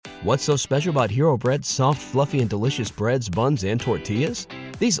What's so special about Hero Bread's soft, fluffy, and delicious breads, buns, and tortillas?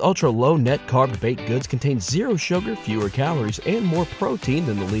 These ultra-low net-carb baked goods contain zero sugar, fewer calories, and more protein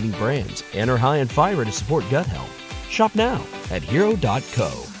than the leading brands, and are high in fiber to support gut health. Shop now at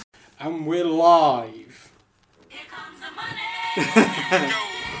hero.co. And we're live. Here comes the money.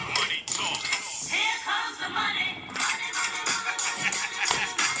 Money talk. Here comes the money.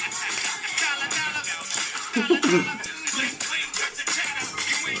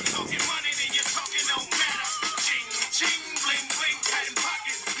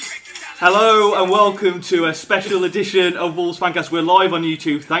 Hello and welcome to a special edition of Wolves Fancast. We're live on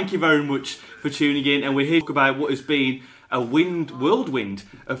YouTube. Thank you very much for tuning in, and we're here to talk about what has been a whirlwind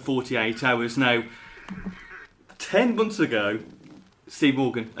of 48 hours. Now, 10 months ago, Steve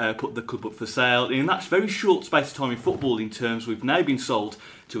Morgan put the club up for sale. In that very short space of time in football, in terms, we've now been sold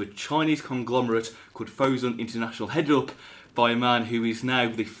to a Chinese conglomerate called Fosun International, headed up by a man who is now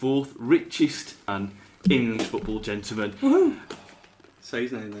the fourth richest man in English football, gentlemen. Woohoo! Say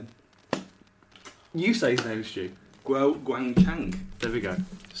his name then. You say his name, Stu. Guo Guangchang. There we go.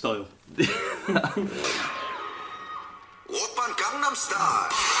 Style. Oppan Gangnam Style.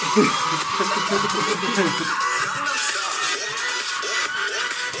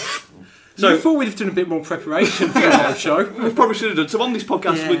 So I thought we'd have done a bit more preparation for our show. We probably should have done. So on this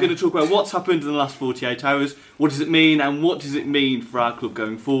podcast, we're going to talk about what's happened in the last 48 hours, what does it mean, and what does it mean for our club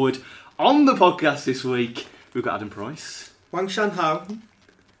going forward. On the podcast this week, we've got Adam Price. Wang Shan Hao.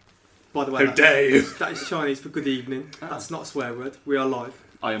 By the way, How dare you? That is Chinese for good evening. That's not a swear word. We are live.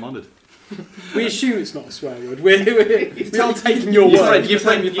 I am honoured. We assume it's not a swear word. We are taking your word. Your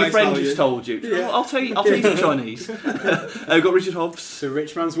friend value. just told you. Yeah. I'll tell you in Chinese. We've got Richard Hobbs. It's a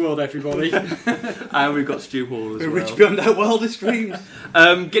rich man's world, everybody. And we've got Stu Hall as well. Rich beyond our wildest dreams.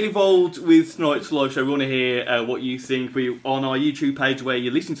 Get involved with tonight's live show. We want to hear what you think. We're on our YouTube page where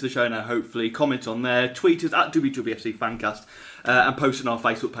you're listening to the show now, hopefully. Comment on there. Tweet us at WWFC Fancast. And post on our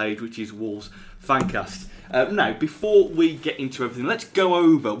Facebook page, which is Wolves Fancast. Now, before we get into everything, let's go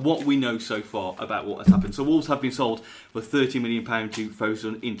over what we know so far about what has happened. So Wolves have been sold for £30 million to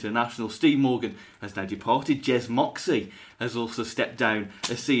Fosun International. Steve Morgan has now departed. Jez Moxey has also stepped down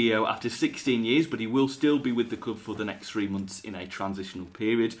as CEO after 16 years, but he will still be with the club for the next 3 months in a transitional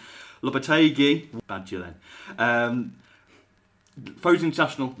period. Lopetegui, Badger then. Fosun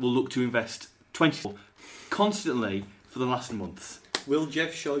International will look to invest 24 constantly for the last month. Will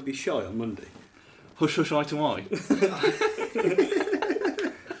Jeff Shy be shy on Monday? Hush, hush, eye to eye.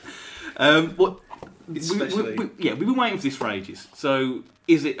 We've been waiting for this for ages. So,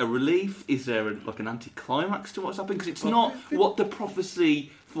 is it a relief? Is there an anticlimax to what's happened? Because it's not what the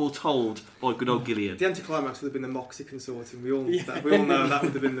prophecy foretold by good old Gillian. The anticlimax would have been the Moxie consortium. We all know that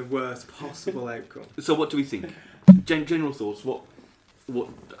would have been the worst possible outcome. So, what do we think? General thoughts.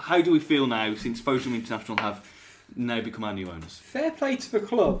 How do we feel now since Fosun International have now become our new owners? Fair play to the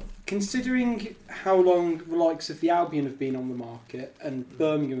club, considering how long the likes of the Albion have been on the market and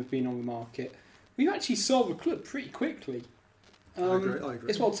Birmingham have been on the market. We've actually sold the club pretty quickly. I agree.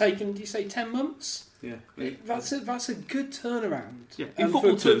 It's taken, do you say 10 months? Yeah. That's a good turnaround. Yeah. In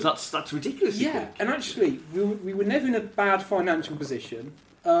football terms, that's ridiculous. Yeah, and actually, we were never in a bad financial position.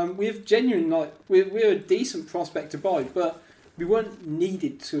 We're genuine, we're a decent prospect to buy, but we weren't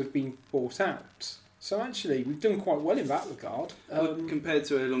needed to have been bought out. So actually, we've done quite well in that regard. Compared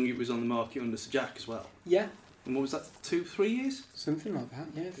to how long it was on the market under Sir Jack as well. Yeah. And what was that, 2-3 years? Something like that,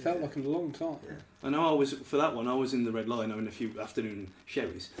 yeah. It felt like a long time. Yeah. I know I was in the Red Lion having a few afternoon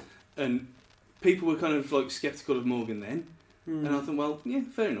sherries. And people were kind of sceptical of Morgan then. And I thought, well, yeah,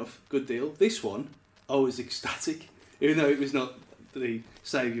 fair enough, good deal. This one, I was ecstatic. Even though it was not the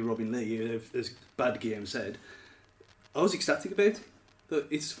saviour Robin Lee, as Bad Guillaume said. I was ecstatic about it.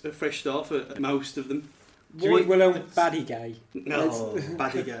 It's a fresh start for most of them. Baddie gay. No,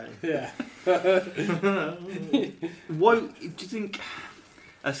 Baddie gay. Yeah. Why do you think,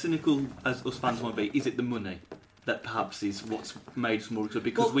 as cynical as us fans might be, is it the money that perhaps is what's made us more excited?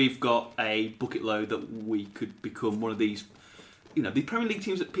 Because we've got a bucket load that we could become one of these, the Premier League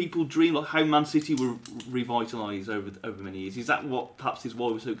teams that people dream, like how Man City were revitalised over many years. Is that what perhaps is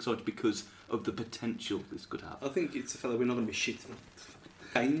why we're so excited, because of the potential this could have? I think it's a fella we're not going to be shit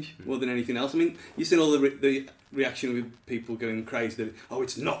change more than anything else. I mean, you've seen all the reaction with people going crazy that,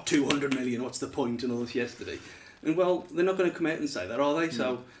 it's not 200 million, what's the point, and all this yesterday. And well, they're not going to come out and say that, are they?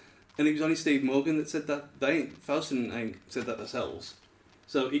 So, and it was only Steve Morgan that said that. Fosun ain't said that themselves.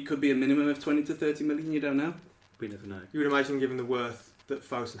 So it could be a minimum of 20 to 30 million, you don't know. We never know. You would imagine, given the worth that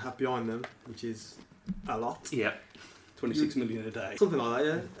Fosun have behind them, which is a lot. Yeah. 26 million a day. Something like that,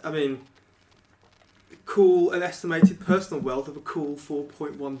 yeah. I mean, an estimated personal wealth of a cool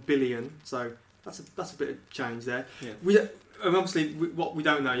 4.1 billion. So that's a bit of change there. Yeah. What we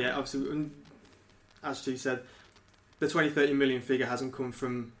don't know yet, obviously, as Stu said, the 20-30 million figure hasn't come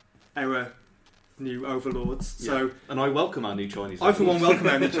from our new overlords. Yeah. So, and I welcome our new Chinese. I for one welcome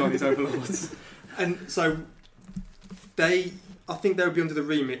our new Chinese overlords. And so I think they'll be under the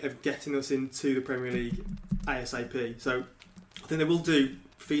remit of getting us into the Premier League ASAP. So I think they will do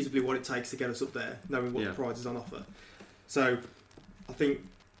feasibly what it takes to get us up there, knowing what the prize is on offer. So I think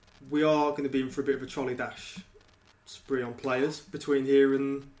we are going to be in for a bit of a trolley dash spree on players between here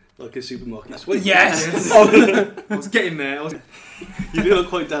and like a supermarket sweep. Yes! I was getting there. You do look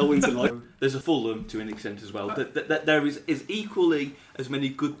quite Dalwhinter-like. There's a Fulham to an extent as well. That there is equally as many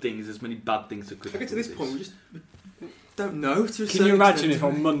good things as many bad things that could I happen. get to this with point, we don't know. Can you imagine if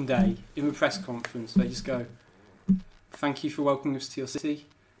on Monday, in the press conference, they just go, "Thank you for welcoming us to your city.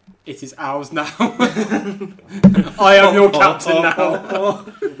 It is ours now. I am your captain now."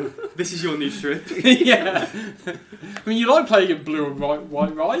 This is your new strip. Yeah. I mean, you like playing in blue and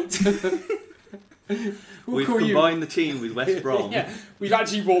white, right? We've combined the team with West Brom. Yeah, we've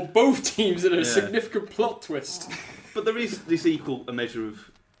actually brought both teams in a significant plot twist. But there is this equal a measure of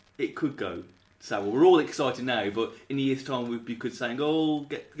it could go. So we're all excited now, but in a year's time we'd be good saying, "Oh,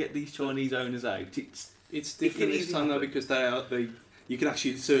 get these Chinese owners out." It's different this time though because you can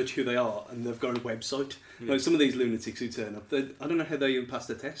actually search who they are and they've got a website. Yeah. Like some of these lunatics who turn up, I don't know how they even pass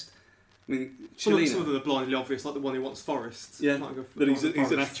the test. I mean, Some Chilena, of them are blindly obvious, like the one who wants Forest. yeah, Might go for but he's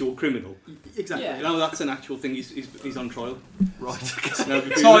Forest. an actual criminal. Exactly. Yeah. No, that's an actual thing. He's on trial. Right. No,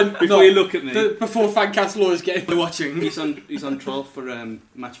 Time- before you look at me, Before Fancast lawyers get They're watching. he's on trial for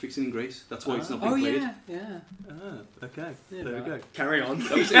match fixing in Greece. That's why he's not been cleared. yeah. Ah, okay. Yeah, there we go. Carry on.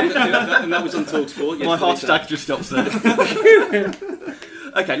 That was, and that was on TalkSport. My heart yesterday, attack just stops there.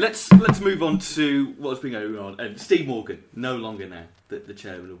 Okay, let's move on to what's been going on. Steve Morgan, no longer now the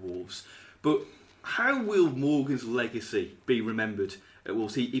chairman of Wolves. But how will Morgan's legacy be remembered at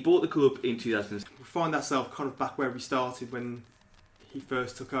Wolves? He bought the club in 2000. We find ourselves kind of back where we started when he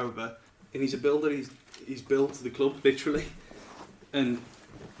first took over. And he's a builder. He's built the club literally, and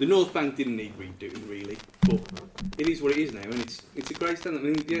the North Bank didn't need redoing really, but it is what it is now, and it's a great stand. I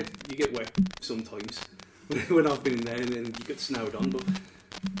mean, yeah, you get wet sometimes when I've been in there, and then you get snowed on. But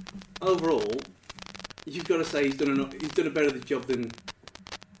overall, you've got to say he's done a better job than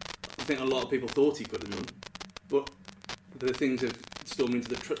I think a lot of people thought he could have done. But the things have stormed into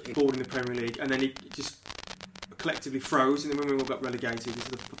the Board in the Premier League, and then he just collectively froze. And then when we all got relegated, into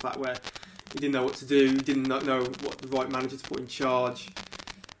the fact where he didn't know what to do, he didn't know what the right manager to put in charge.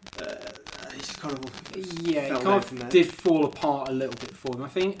 He just kind of Yeah, fell it down kind from of there. did fall apart a little bit for him. I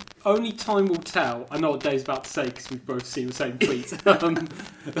think only time will tell. I know what Dave's about to say because we've both seen the same tweet.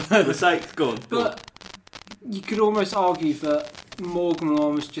 The sake, go on. But you could almost argue that Morgan will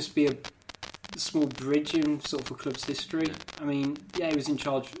almost just be a small bridge in sort of the club's history. I mean, yeah, he was in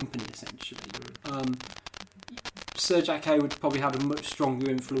charge of the company essentially. Sir Jack Hayward probably had a much stronger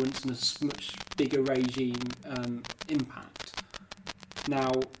influence and a much bigger regime impact.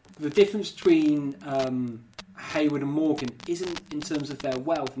 Now, the difference between Hayward and Morgan isn't in terms of their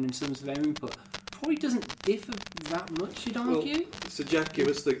wealth and in terms of their input. Probably doesn't differ that much, you'd argue. So Jack gave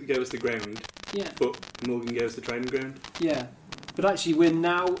us the ground, Yeah. but Morgan gave us the training ground. Yeah, but actually we're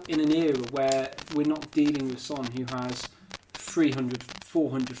now in an era where we're not dealing with someone who has 300,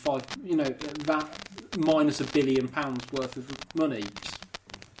 400, 500, that minus £1 billion worth of money. Just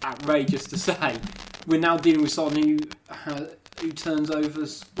outrageous to say. We're now dealing with someone who turns over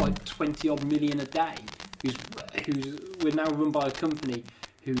like 20 odd million a day. We're now run by a company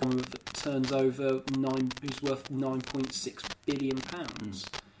who turns over who's worth £9.6 billion.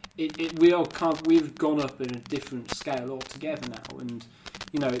 We've gone up in a different scale altogether now, and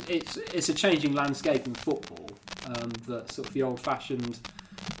it's a changing landscape in football. That sort of the old-fashioned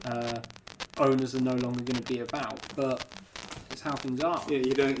owners are no longer going to be about, but it's how things are. Yeah,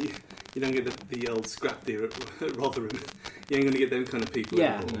 you don't get the old scrap deal at Rotherham. You ain't going to get them kind of people.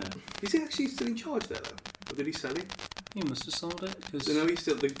 Yeah. anymore. Is he actually still in charge there though, or did he sell it? You must have sold it because So no,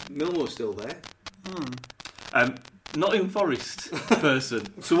 Millmore's still there. Nottingham Forest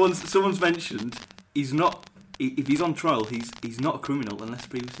person. Someone's mentioned he's not. If he's on trial, he's not a criminal unless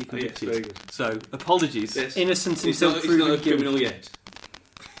previously Oh, yes, convicted. very good. So apologies. Yes. innocent He's until not a proven criminal guilty.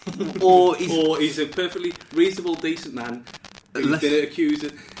 yet. Or Or he's a perfectly reasonable, decent man who's Unless- been accused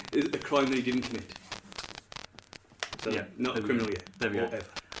of a crime that he didn't commit. So, Yeah, not a there we criminal go. yet. There we go. Or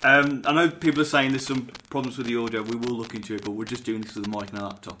ever. I know people are saying there's some problems with the audio. We will look into it, but we're just doing this with the mic and a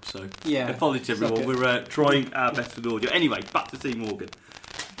laptop. So Yeah. apologies everyone. Okay. We're trying our best with audio. Anyway, back to Steve Morgan.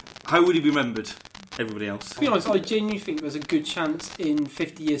 How would he be remembered? everybody else. To be honest, I genuinely think there's a good chance in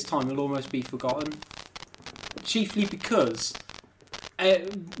 50 years' time it'll almost be forgotten. Chiefly because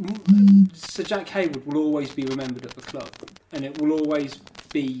Sir Jack Hayward will always be remembered at the club, and it will always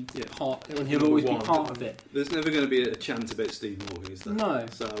be part, and he'll always be part of it. There's never going to be a chant about Steve Morgan, is there? No.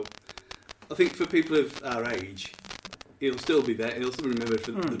 So, I think for people of our age, he'll still be there. He'll still be remembered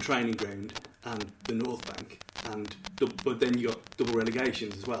for the training ground and the North Bank, but then you got double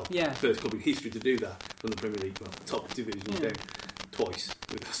relegations as well. Yeah. First club in history to do that from the Premier League, well, top division down twice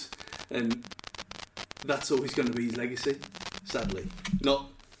with us, and that's always going to be his legacy. Sadly, not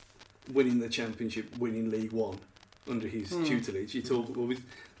winning the Championship, winning League One under his tutelage. You talk,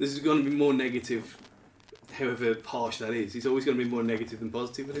 this is going to be more negative, however harsh that is. It's always going to be more negative than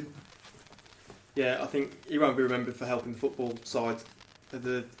positive with him. Yeah, I think he won't be remembered for helping the football side of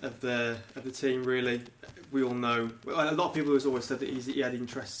the team. Really, we all know. A lot of people have always said that he had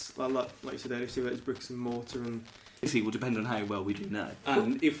interests, like you said earlier, see about his bricks and mortar, and It will depend on how well we do now.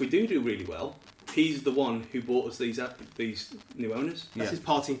 And if we do really well, he's the one who bought us these new owners. That's his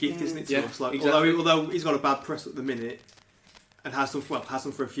parting gift, isn't it? To us? Like, exactly. although he's got a bad press at the minute, and has done for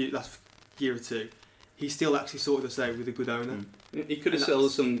a last year or two, he's still actually sorted us out with a good owner. He could have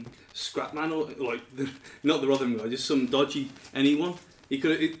sold some scrap man or not the Rotherham guy, just some dodgy anyone. He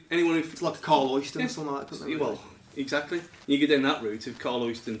could have anyone who It's like Carl Oyston or something like that. Well, exactly. You go down that route of Carl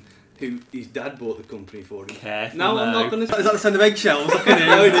Oyston, who his dad bought the company for him. Careful No, I'm not going to. Is that the sound of eggshells?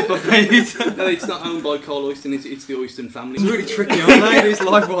 No, it's not owned by Carl Oyston. It's the Oyston family. It's really tricky, aren't they? These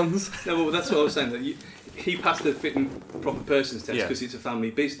live ones. No, but that's what I was saying. That he passed the fit and proper persons test because it's a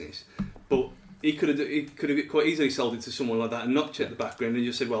family business. But he could have quite easily sold it to someone like that and not checked the background and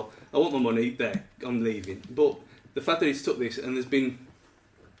just said, "Well, I want my money there. I'm leaving." But the fact that he's took this and there's been,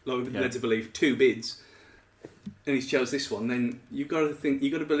 led to believe, 2 bids, and he's chose this one, then you've got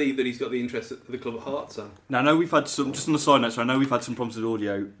to believe that he's got the interest of the club at heart. So now I know we've had some, just on the side note, so I know we've had some problems with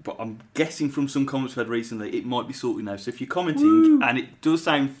audio, but I'm guessing from some comments we've had recently it might be sorted now. So if you're commenting and it does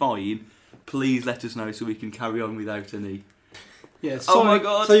sound fine, please let us know so we can carry on without any. Yeah. Oh my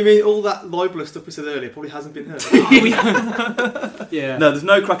god! So you mean all that libelous stuff we said earlier probably hasn't been heard? Yeah. No, there's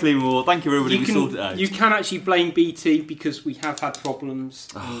no crackling anymore. Thank you everybody. We sorted it out. You can actually blame BT because we have had problems.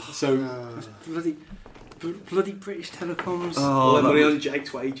 So bloody British Telecoms. all that money on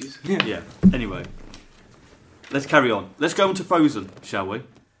Jake's wages. Yeah. Anyway, let's carry on. Let's go on to Fosun, shall we?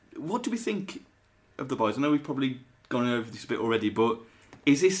 What do we think of the boys? I know we've probably gone over this a bit already, but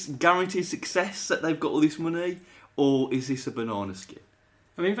is this guaranteed success that they've got all this money, or is this a banana skin?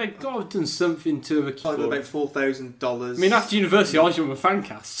 I mean, they've got to have done something to have Like about $4,000. I mean, after university, I joined a fan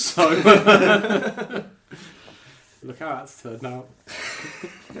cast, so look how that's turned out.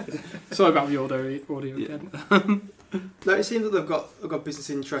 Sorry about the audio again. No, it seems that they've got business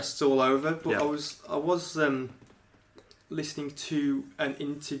interests all over. But Yeah. I was listening to an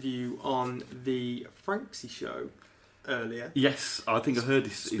interview on the Franksy show earlier, Yes, I think I heard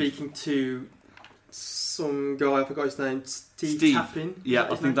this. speaking to some guy. I forgot his name. Steve Tappin. Is Yeah, that I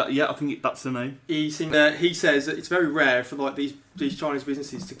his think name? that. Yeah, I think that's the name. He says that it's very rare for like these Chinese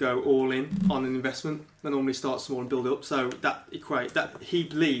businesses to go all in on an investment. They normally start small and build up. So that he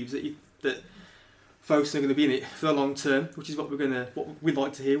believes that folks are going to be in it for the long term, which is what we'd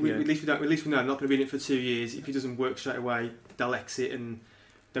like to hear. At least we know they're not going to be in it for 2 years. If it doesn't work straight away, they'll exit, and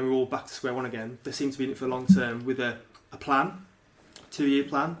then we're all back to square one again. They seem to be in it for the long term with a plan, 2-year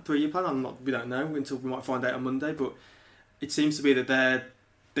plan, 3-year plan. We don't know until we might find out on Monday, but it seems to be that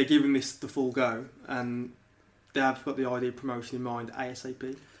they're giving this the full go, and they have got the idea of promotion in mind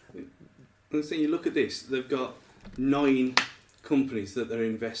ASAP. And so you look at this, they've got 9 companies that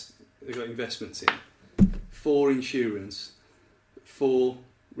they've got investments in, 4 insurance, 4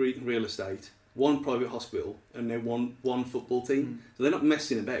 real estate, 1 private hospital, and now one football team. So they're not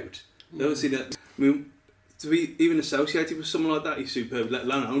messing about. They don't see that. I mean, to be even associated with someone like that is superb, let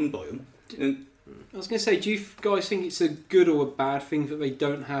alone owned by them. And I was going to say, do you guys think it's a good or a bad thing that they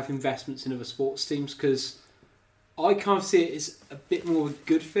don't have investments in other sports teams? Because I kind of see it as a bit more of a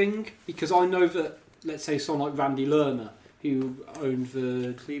good thing, because I know that, let's say, someone like Randy Lerner, who owned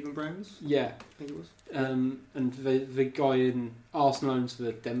the Cleveland Browns, yeah, I think it was. and the guy in Arsenal owns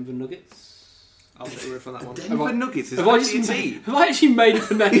the Denver Nuggets. I'll let you riff on that one. Denver Nuggets is Have I actually a just team. have I actually made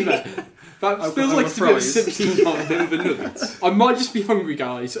up a name there? That feels like it's a bit of a fries. Simpsons line. Denver Nuggets. I might just be hungry,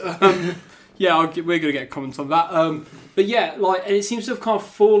 guys. Yeah, we're going to get comments on that. But yeah, and it seems to have kind of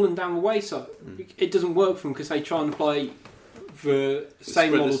fallen down the wayside. It doesn't work for them because they try and apply the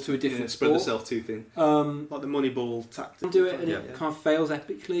same model to a different spread the sport. self-too thing. Like the Moneyball tactic. Do it and Yeah. it kind of fails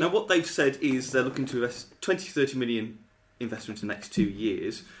epically. Now, what they've said is they're looking to invest 20 to 30 million investment in the next 2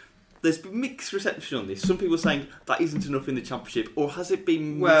 years. there's been mixed reception on this. Some people are saying that isn't enough in the Championship, or has it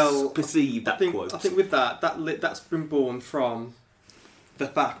been perceived, that quote? I think with that's been born from the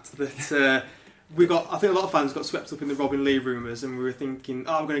fact that I think a lot of fans got swept up in the Robin Lee rumours, and we were thinking,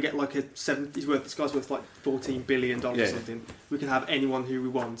 oh, we're going to get like this guy's worth like $14 billion or something. We can have anyone who we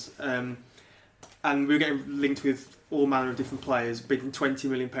want. And we were getting linked with all manner of different players, bidding £20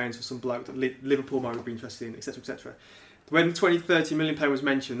 million for some bloke that Liverpool might be interested in, etc., etc. When £30 million was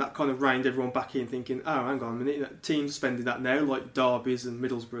mentioned, that kind of reined everyone back in, thinking, oh, hang on a minute, teams spending that now, like Derby's and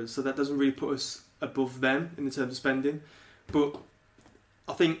Middlesbrough's, so that doesn't really put us above them in terms of spending. But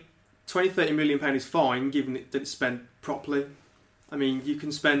I think £30 million is fine, given that it's spent properly. I mean, you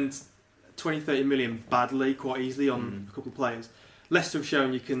can spend 30 million badly, quite easily, on a couple of players. Leicester have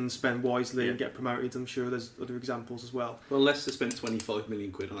shown you can spend wisely and get promoted. I'm sure there's other examples as well. Well, Leicester spent 25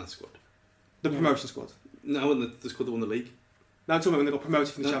 million quid on that squad. The promotion squad? No, and the squad that won the league. No, I'm talking about when they got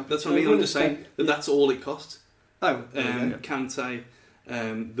promoted from the Champions. That's what I mean. I'm just saying that that's all it cost. Oh, Kante,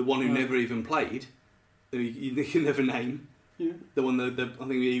 the one who never even played, who you can never name. Yeah. The one that I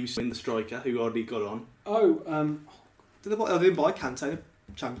think he was in the striker who already got on. Did they buy Kante in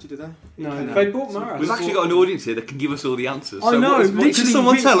the Championship, did they? No, they bought Mahrez. We've actually got an audience here that can give us all the answers. I know, Can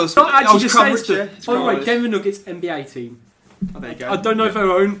someone tell us? Not actually just say Richard. it. By the way, Denver Nuggets NBA team. Oh, there you go. I don't know if they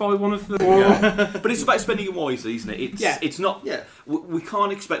were owned by one of them. But it's about spending it wisely, isn't it? It's not. Yeah. We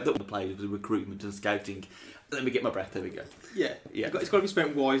can't expect that we'll play with recruitment and scouting. Let me get my breath. There we go. Yeah. It's got to be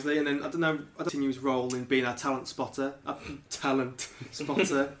spent wisely, and then I don't continue his role in being our talent spotter. I don't know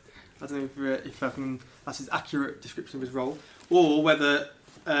if that's his accurate description of his role, or whether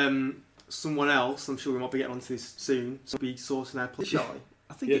someone else. I'm sure we might be getting onto this soon. So be sourcing our play. Shy.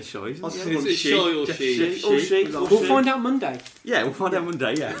 I think it's Shy, isn't it? It's Shy or she. We'll find out Monday. Yeah, we'll find out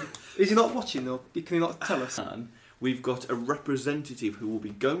Monday, yeah. Is he not watching, or can he not tell us? And we've got a representative who will be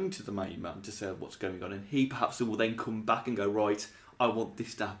going to the main man to say what's going on, and he perhaps will then come back and go, right, I want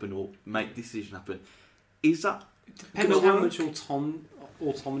this to happen, or make this decision happen. Is that... Depends how much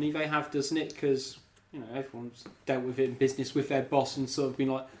autonomy they have, doesn't it? Because, everyone's dealt with it in business with their boss and sort of been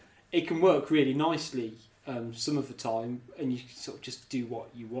like, it can work really nicely some of the time, and you can sort of just do what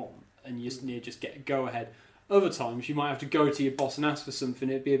you want, and you just get a go-ahead. Other times, you might have to go to your boss and ask for something.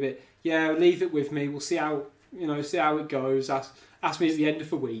 It'd be a bit, leave it with me. We'll see how it goes. Ask me at the end of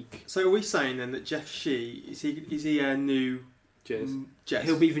the week. So are we saying then that Jeff Shee is he a new Jez?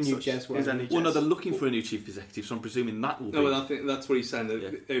 He'll be the new Jez. Well, no, they're looking for a new chief executive, so I'm presuming that will be. No, well, I think that's what he's saying.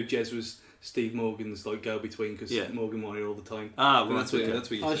 That Jez was Steve Morgan's go-between because Morgan wanted all the time. Well, that's what you're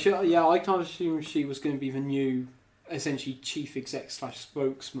saying. I can't assume she was going to be the new, essentially, chief exec /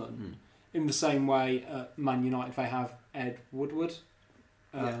 spokesman. In the same way at Man United they have Ed Woodward.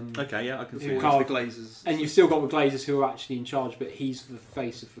 I can see the Glazers. And you've still got the Glazers who are actually in charge, but he's the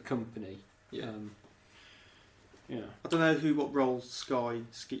face of the company. Yeah. I don't know what role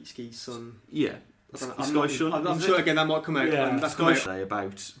Skeet's son. Yeah. I'm sure again that might come out. Yeah. That's going to say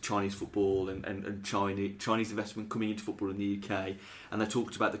about Chinese football and Chinese investment coming into football in the UK, and they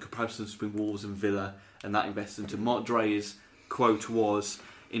talked about the comparisons between Wolves and Villa and that investment. And Mark Dreyer's quote was,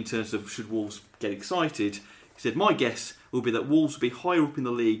 in terms of should Wolves get excited, he said, "My guess will be that Wolves will be higher up in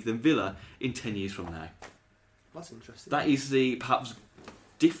the league than Villa in 10 years from now." That's interesting. That is the perhaps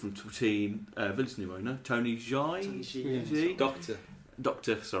difference between Villa's new owner, Tony Jai,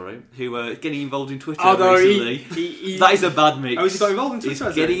 Doctor, who are getting involved in Twitter recently. That is a bad mix. Oh, has he got involved in Twitter?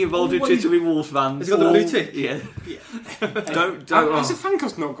 He's getting involved in Twitter with Wolves fans. Has he got the blue tick? Yeah. Don't. Has a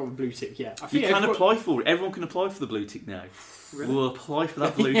Fancast not got the blue tick yet? I think you can apply for it. Everyone can apply for the blue tick now. Really? We'll apply for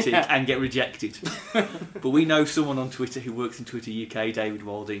that blue tick and get rejected. But we know someone on Twitter who works in Twitter UK, David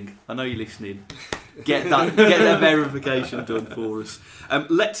Walding. I know you're listening. Get that verification done for us.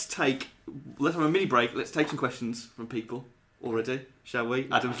 Let's have a mini break. Let's take some questions from people already, shall we?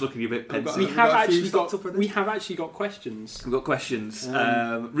 Adam's looking a bit pensive. We have actually got questions. We've got questions.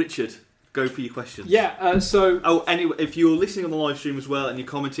 Richard, go for your questions. Yeah. Anyway, if you're listening on the live stream as well and you're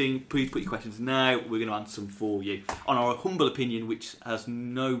commenting, please put your questions now. We're going to answer them for you on our humble opinion, which has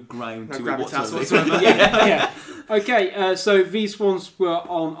no ground to it whatsoever. Yeah. Okay. So these ones were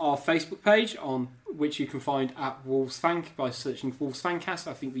on our Facebook page, on which you can find at Wolves Fan by searching Wolves Fancast.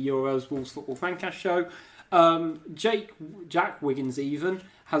 I think the URL is Wolves Football Fancast Show. Jack Wiggins even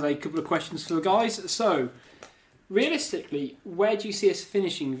has a couple of questions for the guys. So, realistically, where do you see us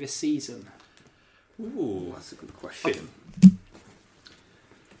finishing this season? Ooh, that's a good question.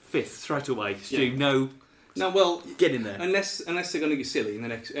 Fifth, straight away. Stu, No, well, get in there. Unless they're going to get silly in the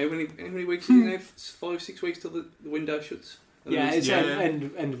next how many weeks? 5-6 weeks till the window shuts. It's end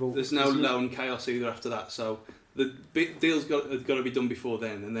of August. There's no chaos either after that. So the big deal's got to be done before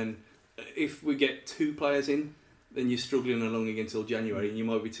then, and then if we get 2 players in, then you're struggling along again until January, and you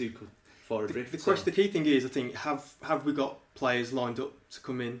might be too far adrift. The key thing is, I think, have we got players lined up to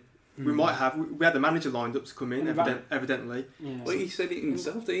come in? We might have. We had the manager lined up to come in, evidently. Yeah. Well, he said it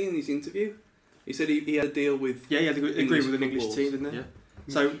himself, didn't he, in his interview. He said he had a deal with. Yeah, he had agreed with an English footballs. team, didn't he? Yeah.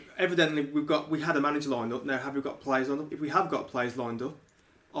 So evidently we had a manager lined up. Now have we got players lined up? If we have got players lined up,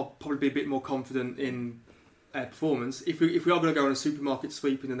 I'll probably be a bit more confident in performance. If we are going to go on a supermarket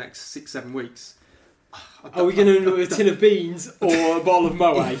sweep in the next 6-7 weeks, Are we going to end up with a tin of beans or a bottle of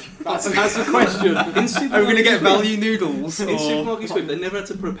Moe? That's the question. Are we going to get value noodles? In or- supermarket sweep, they never had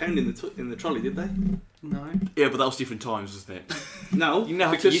to put a pound in the trolley, did they? No. Yeah, but that was different times, wasn't it? No, You know,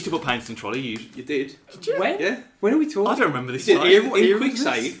 you because used to put pounds in trolley. you did. When? Yeah. When are we I talking? don't remember this. In time.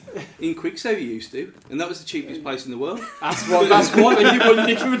 QuickSave you used to, and that was the cheapest place in the world. That's why they did want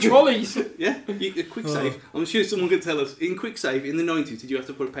nicking the trolleys. Yeah, QuickSave. I'm sure someone could tell us. In QuickSave in the 90s, did you have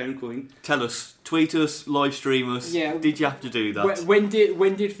to put a pound coin? Tell us, tweet us, live stream us. Yeah. Did you have to do that? When did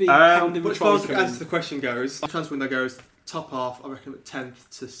the pound in But the as far as trolley the come answer in? to the question goes, the transfer window goes top half. I reckon at 10th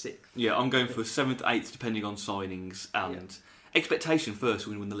to 6th. Yeah, I'm going for 7th, 8th, depending on signings and expectation first.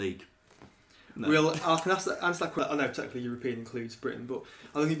 We're going to win the league. No. Well, I can answer that question. I know technically European includes Britain, but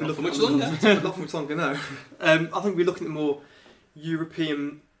I think Not for looking much longer. Not for much longer, no. I think we're looking at more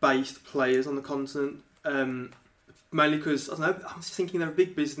European-based players on the continent. Mainly because, I don't know, I'm just thinking they're a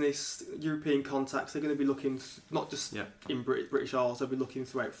big business, European contacts, they're going to be looking not just in British Isles, they'll be looking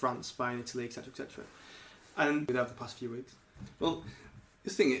throughout France, Spain, Italy, etc, etc. And over the past few weeks. Well,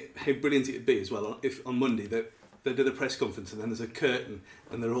 just think how brilliant it would be as well if on Monday they did a press conference and then there's a curtain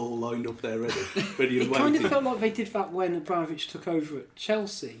and they're all lined up there ready It and kind waiting. of felt like they did that when Abramovich took over at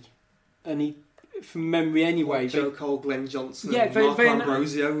Chelsea, and he, from memory anyway, Joe Cole, Glenn Johnson, Yeah, Marco they-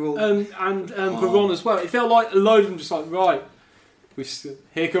 Ambrosio, were all... and Veron as well. It felt like a load of them just like, right,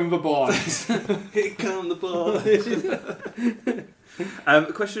 here come the boys. Here come the boys. A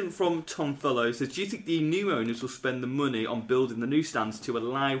question from Tom Fellow says, do you think the new owners will spend the money on building the new stands to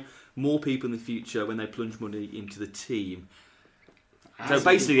allow more people in the future when they plunge money into the team? So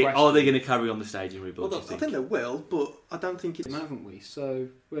basically, are they going to carry on the stadium rebuild? Well, I think they will, but I don't think it's... Haven't we? So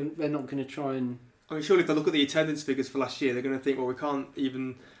they're not going to try and... I mean, surely if they look at the attendance figures for last year, they're going to think, well, we can't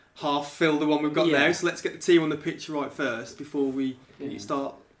even half fill the one we've got now, so let's get the team on the pitch right first before we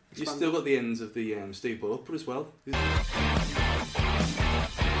start. You've still got the ends of the Steve Ball upper as well.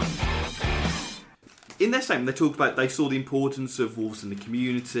 In their statement, they talk about they saw the importance of Wolves in the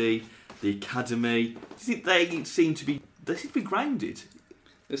community, the academy. Do you think they seem to be grounded?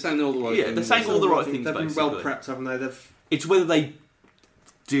 They're saying all the right things. Yeah, they're saying all the right things. They've been basically. well prepped, haven't they? They've It's whether they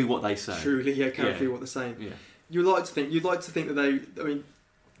do what they say. truly carry through what they're saying. Yeah. You'd like to think that they. I mean,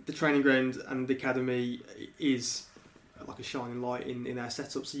 the training ground and the academy is like a shining light in our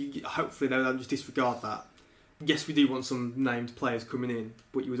setup. So hopefully they don't just disregard that. Yes, we do want some named players coming in,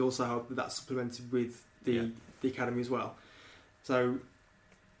 but you would also hope that that's supplemented with the academy as well. So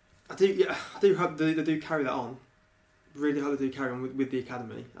I do hope they do carry that on. Really hope they do carry on with the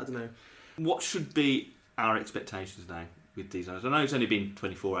academy. I don't know. What should be our expectations now with these owners? I know it's only been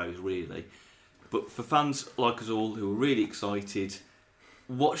 24 hours really, but for fans like us all who are really excited,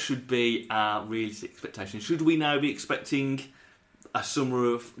 what should be our realistic expectations? Should we now be expecting a summer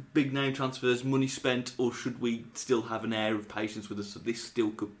of big name transfers, money spent, or should we still have an air of patience with us so this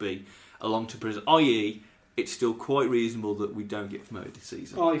still could be a long-term present? I.e., it's still quite reasonable that we don't get promoted this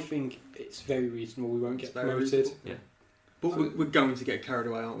season. I think it's very reasonable we won't get It's very promoted. reasonable. Yeah. But we're going to get carried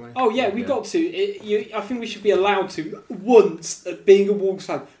away, aren't we? Oh yeah, we've got to. I think we should be allowed to. Once, being a Wolves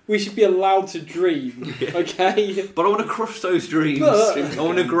fan, we should be allowed to dream. Okay. But I want to crush those dreams. But- I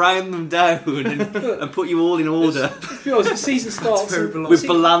want to grind them down and put you all in order To be honest, the season starts with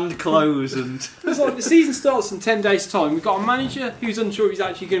bland clothes and. It's like the season starts in 10 days' time. We've got a manager who's unsure if he's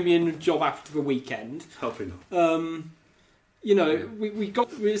actually going to be in a job after the weekend. Hopefully not.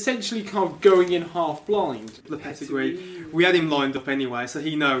 We're essentially kind of going in half blind. The pedigree. We had him lined up anyway, so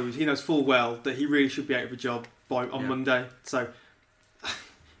he knows full well that he really should be out of a job on Monday. So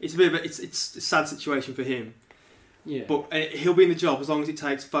it's a bit of it's a sad situation for him. Yeah. But he'll be in the job as long as it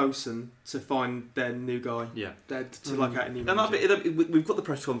takes Fosun to find their new guy. Yeah. To like out a new And manager. we've got the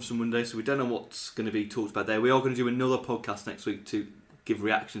press conference on Monday, so we don't know what's going to be talked about there. We are going to do another podcast next week to give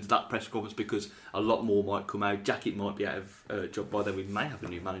reaction to that press conference because a lot more might come out. Jacket might be out of job by then. We may have a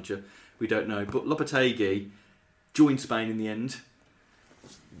new manager. We don't know. But Lopetegui joined Spain in the end.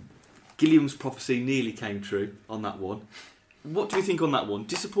 Gilliam's prophecy nearly came true on that one. what do you think on that one?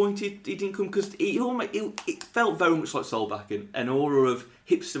 Disappointed he didn't come because it felt very much like Solbakken, an aura of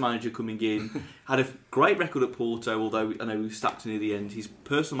hipster manager coming in. Had a great record at Porto, although I know he was sacked near the end. His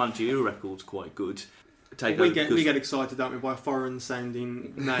personal managerial record's quite good. We get excited, don't we, by a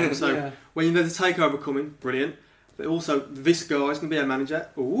foreign-sounding name. So when there's a takeover coming, brilliant. But also, this guy's going to be our manager.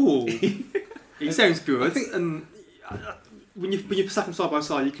 Ooh, he sounds good. And when you stack them side by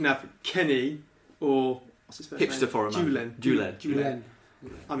side, you can have Kenny or what's his first hipster name? foreign Julen.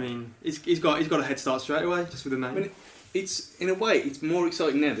 I mean, he's got a head start straight away just with the name. I mean, it's in a way it's more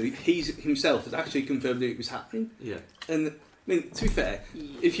exciting now that he's himself has actually confirmed that it was happening. Yeah. And I mean, to be fair,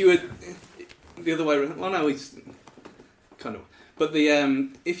 if you were the other way around, well, no, it's kind of. But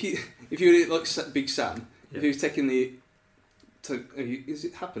if you were like Big Sam, if he was taking the. Is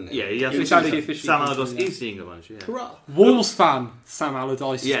it happening? Yeah, he has. It's actually officially Sam Allardyce is the England manager. Yeah. Hurrah! Wolves fan Sam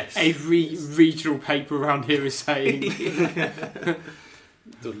Allardyce. Yes. Every regional paper around here is saying.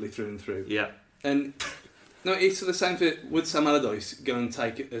 Dudley through and through. Yeah. And no, it's the same for would Sam Allardyce go and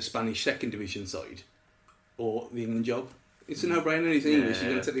take a Spanish second division side or the England job? It's a no-brainer. He's English. He's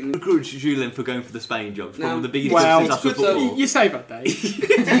going to take the England. Begrudge Julian for going for the Spain job. It's No. probably the biggest Well, success after football. You say that,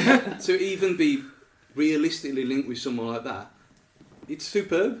 Dave. To even be realistically linked with someone like that, it's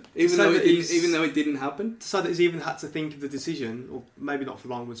superb. say that Even though it didn't happen. To say that he's even had to think of the decision, or maybe not for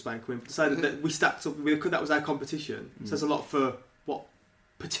long with Spain Queen, but to say that we stacked up, that was our competition, says a lot for what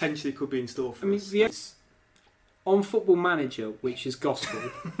potentially could be in store for us. Yes. On Football Manager, which is gospel,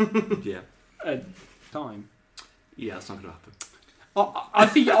 Yeah. at time. Yeah, that's not going to happen. I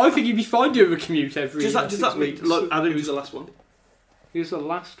think you'd be fine doing a commute every. Does that mean weeks. like Adam? Who was the last one? Here's the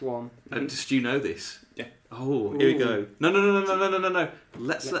last one. Does Stu know this? Yeah. Oh, here we go. No.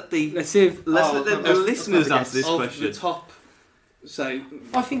 Let's let the listeners answer this Of question. the top, say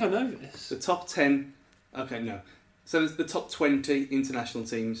I think I know this. the top 10. Okay, no. So there's the top 20 international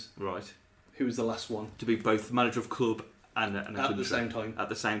teams. Right. Who was the last one? To be both manager of club and a At country the same time. At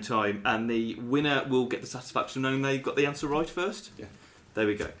the same time, and the winner will get the satisfaction knowing they got the answer right first. Yeah. There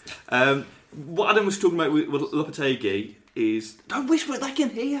we go. What Adam was talking about with Lopetegui is don't whisper it, they can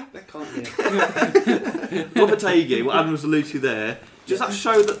hear. They can't hear. Lopetegui, what Adam was alluding to there, does that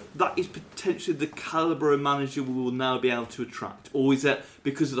show that is potentially the calibre of manager we will now be able to attract, or is that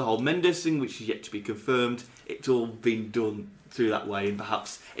because of the whole Mendes thing, which is yet to be confirmed, it's all been done through that way, and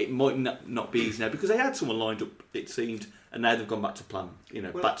perhaps it might not be easy now because they had someone lined up, it seemed, and now they've gone back to plan,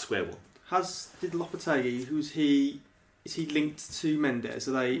 back to square one. Did Lopetegui, is he linked to Mendes?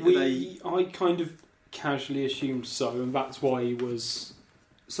 I kind of casually assumed so, and that's why he was.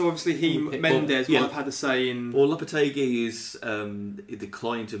 So obviously Mendes might have had a say in. Well, Lopetegui is the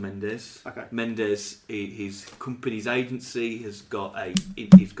client of Mendes. Okay. Mendes, his company's agency, has got a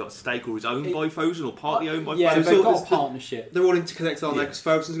stake, or is owned by Fosun, or partly owned by Fosun. Yeah, they've got a partnership. They're all interconnected, aren't they? Yeah. Because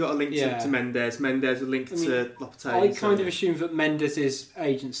Fosun's got a link to Mendes. Mendes is linked to Lopetegui. I kind of assumed that Mendes'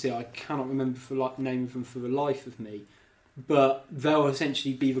 agency, I cannot remember the name of them for the life of me, but they'll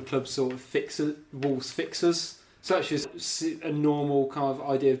essentially be the club's sort of Wolves fixers, such as a normal kind of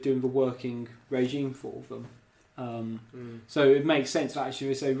idea of doing the working regime for them. So it makes sense that actually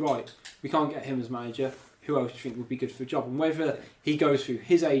they say, right, we can't get him as manager, who else do you think would be good for the job? And whether he goes through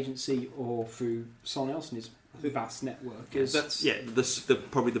his agency or through someone else in his vast network is...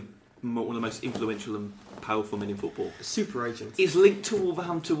 Probably one of the most influential and powerful men in football. Super agent. Is linked to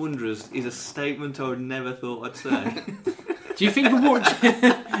Wolverhampton Wanderers is a statement I would never thought I'd say. Do you think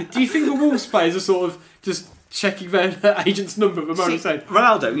the Wolves players are sort of just checking their agent's number at the moment, saying,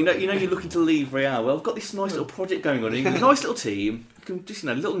 Ronaldo, you're looking to leave Real. Well, I've got this nice little project going on. Nice little team. Just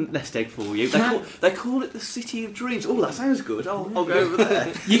a little nest egg for you. They call it the City of Dreams. Oh, that sounds good. I'll go over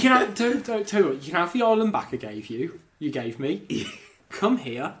there. you can have, don't tell you what, you can have the island back you gave me. Come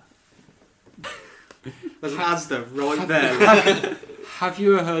here. There's an Asda right there. Have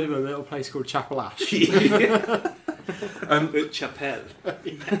you ever heard of a little place called Chapel Ash? Chapelle.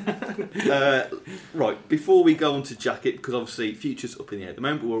 Right, before we go on to Jacket, because obviously Future's up in the air at the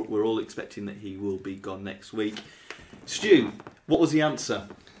moment, we're all expecting that he will be gone next week. Stu, what was the answer?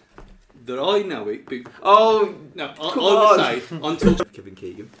 That I know it. Oh, no, I would say on top. Kevin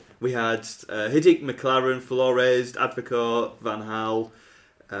Keegan. We had Hiddink, McLaren, Flores, Advocaat, Van Gaal,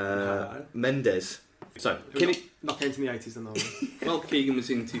 Mendes. So, not counting the 80s then, are we? Well, Keegan was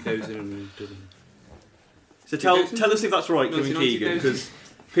in 2000. So tell us if that's right, Kevin Keegan, because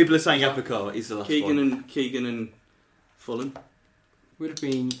people are saying Advocaat is the last one. Keegan and Fulham. Would have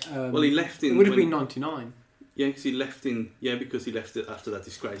been. Well, he left in. It would have been 99. Yeah, because he left in. Yeah, because he left it after that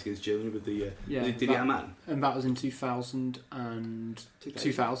disgrace against Germany with the. Did he have a man? And that was in 2000 and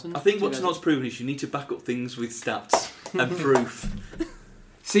 2000. I think what tonight's proven is you need to back up things with stats. and proof.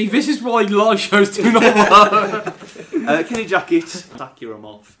 See, this is why live shows do not work. Kenny Jackett, I'm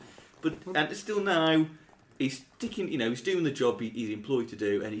off. But and still now, he's sticking. He's doing the job he's employed to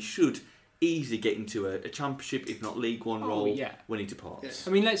do, and he should easily get into a championship, if not League One role, when he departs. Yes.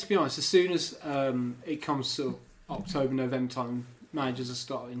 I mean, let's be honest. As soon as it comes to October, November time, managers are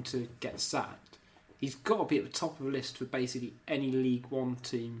starting to get sacked. He's got to be at the top of the list for basically any League One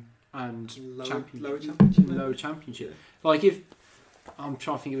team and lower championship. Lower championship. Like if I'm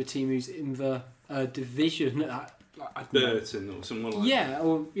trying to think of a team who's in the division. Burton or someone like that.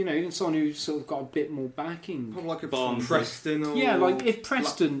 Or even someone who's sort of got a bit more backing. Probably like a Barnsley. Preston or... Yeah, like if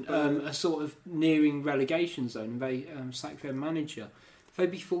Preston are sort of nearing relegation zone and they sack their manager,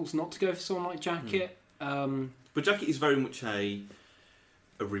 they'd be fools not to go for someone like Jackett. But Jackett is very much a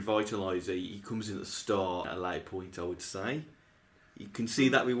revitaliser. He comes in at the start at a later point, I would say. You can see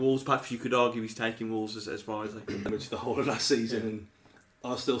that with Wolves. Perhaps you could argue he's taking Wolves as far as they can. which the whole of last season, and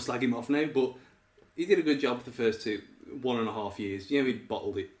I'll still slag him off now, but he did a good job for the first 1.5 years. He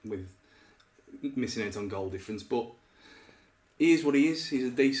bottled it with missing out on goal difference, but he is what he is. He's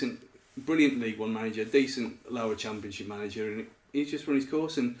a decent, brilliant League One manager, decent lower championship manager, and he's just run his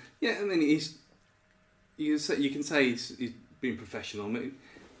course. And I mean, you can say he's been professional. I mean,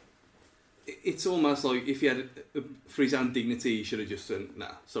 it's almost like if he had, for his own dignity, he should have just said,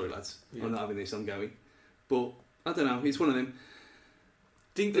 "Nah, sorry lads, I'm not having this. I'm going." But I don't know. It's one of them.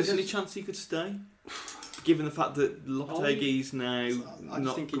 Think there's any chance he could stay, given the fact that Lopetegui's now I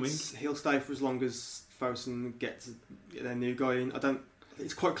not think coming? He'll stay for as long as Fosun get their new guy in.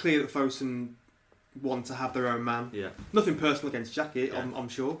 It's quite clear that Fosun want to have their own man. Yeah. Nothing personal against Jackett, Yeah. I'm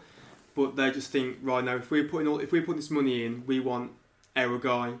sure, but they just think right now if we're putting this money in, we want our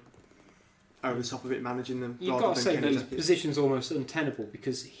guy over the top of it managing them. You've rather got to than say Kenny his Jackett. position's almost untenable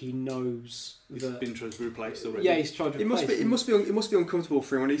because he knows He's that. been tried to replace already. Yeah, he's tried to. It must replace be him. it must be uncomfortable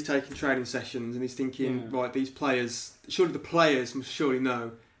for him when he's taking training sessions and he's thinking, right, these players. Surely the players must surely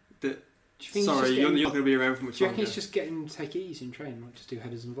know that. Do you think Sorry, he's just you're getting, not going to be around for much do you reckon longer. he's just getting take it easy in training, like just do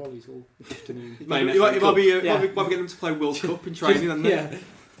headers and volleys all afternoon? It might be Yeah. getting them to play World Cup in training, and Yeah.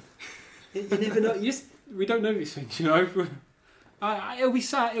 You never know. We don't know these things, It'll be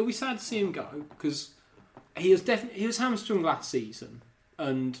sad. It'll be sad to see him go because he was hamstrung last season,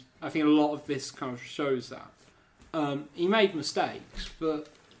 and I think a lot of this kind of shows that he made mistakes, but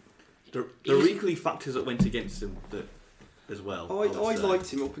There are equally factors that went against him as well. I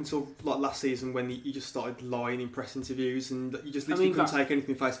liked him up until last season when he just started lying in press interviews and you just literally couldn't take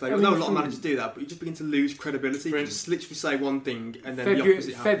anything face value. I know a lot of managers do that, but you just begin to lose credibility. You just literally say one thing and then the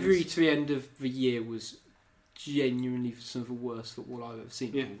opposite happens. February to the end of the year was genuinely some of the worst football I've ever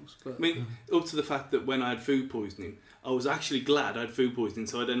seen. Yeah. But, I mean, up to the fact that when I had food poisoning, I was actually glad I had food poisoning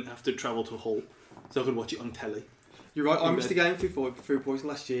so I didn't have to travel to Hull, so I could watch it on telly. You're right, I missed a game through food poison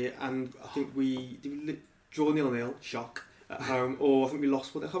last year and I think we draw 0-0, shock, at home, or I think we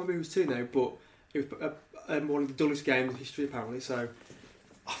lost one. I can't remember who it was to now, but it was one of the dullest games in history apparently, so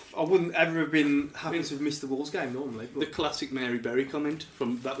I wouldn't ever have been happy to have missed the Wolves game normally. But The classic Mary Berry comment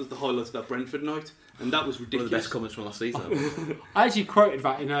that was the highlight of that Brentford night, and that was one of ridiculous. the best comments from last season. I actually quoted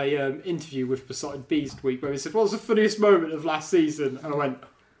that in a interview with Besotted Beast week where he said, "What was the funniest moment of last season?" And I went,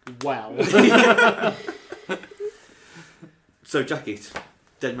 "Well." So Jackett,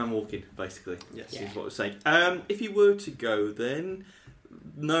 dead man walking, basically. Yes. Is what I was saying. If you were to go, then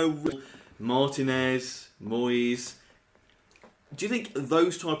Martinez, Moyes. Do you think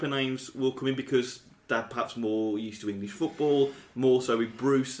those type of names will come in because they're perhaps more used to English football, more so with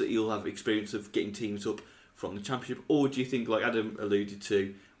Bruce that he'll have experience of getting teams up from the Championship, or do you think, like Adam alluded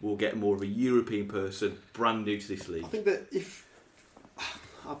to, we'll get more of a European person, brand new to this league? I think that if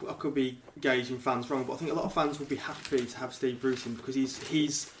I could be gauging fans wrong, but I think a lot of fans will be happy to have Steve Bruce in because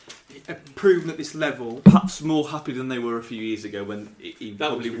he's proven at this level. Perhaps more happy than they were a few years ago when he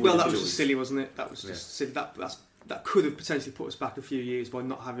probably would Well, have that was joined. just silly, wasn't it? That was just silly. That could have potentially put us back a few years by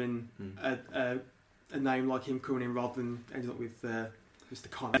not having a name like him coming in rather than ending up with Mr.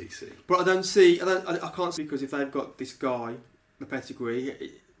 Connor. But I can't see because if they've got this guy, the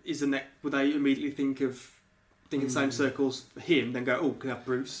pedigree, would they immediately think in the same circles for him, then go, oh, can I have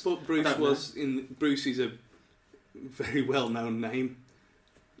Bruce? But Bruce is a very well-known name.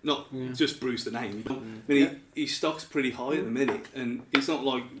 Not just Bruce the name. I mean, his stock's pretty high at the minute, and it's not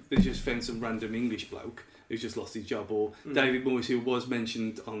like they just found some random English bloke who's just lost his job, or David Moyes, who was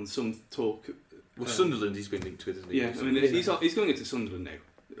mentioned on some talk. Well, Sunderland he's been linked with, isn't he? Yeah, I mean, he's going into Sunderland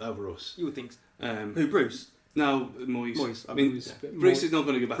now, over us. You would think. Who, Bruce? No, Moyes. I mean, Bruce is not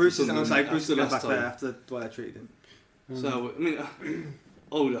going to go back Bruce to is not Sunderland. Bruce is going back time. there after the way they treated him. So, I mean,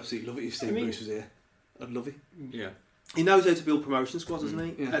 I would absolutely love it if Steve Bruce was here. I'd love it. Yeah. he knows how to build promotion squads,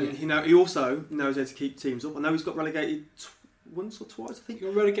 doesn't he? Yeah. And he also knows how to keep teams up. I know he's got relegated once or twice, I think. He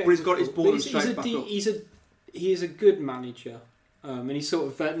got relegated But he's got his before. ball But straight back up. He is a good manager, and he's sort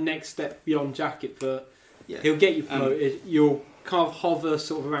of that next step beyond Jacket. But Yeah. he'll get you promoted. You'll kind of hover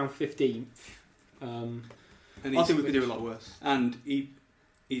sort of around 15th. And I think we could do a lot worse. And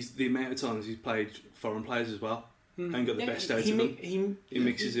he's the amount of times he's played foreign players as well and got the best out of them. He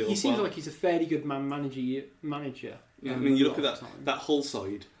mixes it up He seems well. like he's a fairly good manager. Yeah, I mean, you a look at lot of that time. that Hull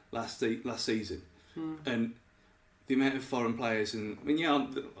side last season, and the amount of foreign players. And I mean, I know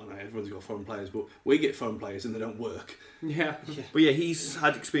everyone's got foreign players, but we get foreign players and they don't work. Yeah. But yeah, he's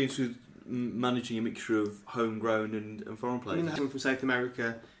had experience with managing a mixture of homegrown and foreign I players. mean, coming from South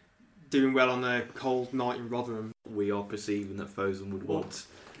America, doing well on a cold night in Rotherham. We are perceiving that Fosun would want.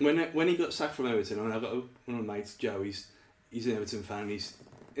 When he got sacked from Everton, I mean, I've got one of my mates, Joe. He's an Everton fan. He's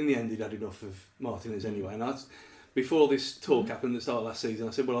in the end he'd had enough of Martinez anyway. And before this talk happened at the start of last season,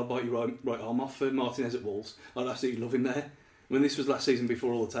 I said, "Well, I'll bite your right arm off for Martinez at Wolves. I'd absolutely love him there." When this was last season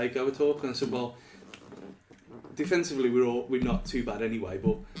before all the takeover talk, and I said, "Well, defensively we're not too bad anyway,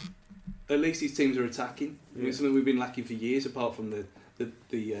 but at least these teams are attacking. I mean, something we've been lacking for years, apart from the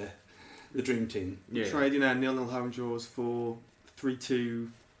dream team. Yeah. Trading our 0-0 home draws for 3-2,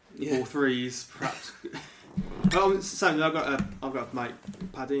 Yeah. 4-3s, perhaps. Sam, I've got a mate,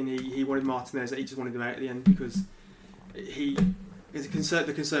 Paddy, and he wanted Martinez. He just wanted him out at the end because the concern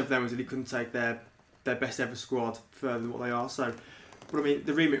for them was that he couldn't take their best ever squad further than what they are. So, but I mean,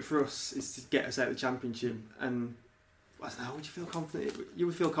 the remit for us is to get us out of the Championship. And I don't know, would you feel confident? You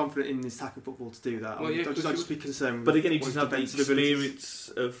would feel confident in this tackle football to do that. Well, yeah, I'd just be concerned. But with again, he what doesn't his have the defensive abilities- experience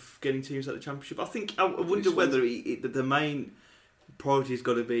of getting teams at the Championship. I wonder This whether the main priority has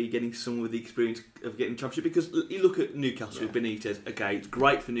got to be getting someone with the experience of getting Championship. Because you look at Newcastle with Benitez. Okay, it's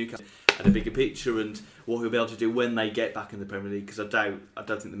great for Newcastle and a bigger picture and what he'll be able to do when they get back in the Premier League. Because I don't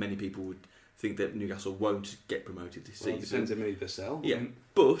think that many people would think that Newcastle won't get promoted this Well, it season. depends how many they sell. Yeah,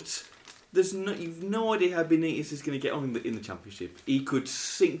 but you've no idea how Benitez is going to get on in the Championship. He could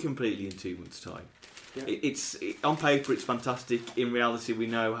sink completely in 2 months' time. Yeah. On paper, it's fantastic. In reality, we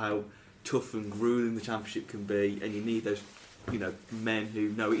know how tough and grueling the Championship can be, and you need those, men who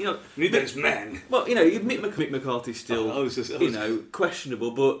know it. You need those men. Well, Mick McCarthy's still, I was questionable,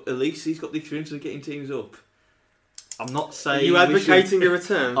 but at least he's got the experience of getting teams up. I'm not Are saying you we advocating a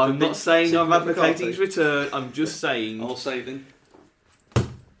return? I'm not saying I'm Mick advocating McCarthy? his return. I'm just saying. I'll say then.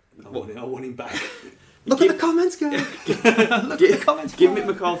 I want him back. Look at the comments, guys. Look at the comments. Give Mick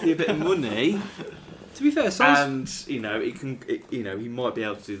McCarthy a bit of money, To be fair, and he might be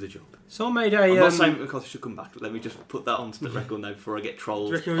able to do the job. someone made I'm a. not saying Mick McCarthy should come back. Let me just put that on the record now before I get trolled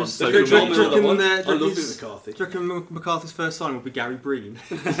Do you reckon on was- social do you reckon- media. do you reckon- I love his- Mick McCarthy. Do you reckon McCarthy's first sign will be Gary Breen?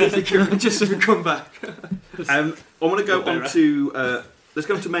 just to come back. I want to go Better. on to. Let's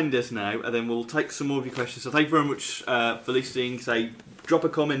go to Mendes now, and then we'll take some more of your questions. So thank you very much for listening. Drop a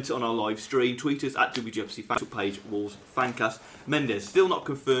comment on our live stream. Tweet us at WGFC Facebook page, Wolves Fancast. Mendes, still not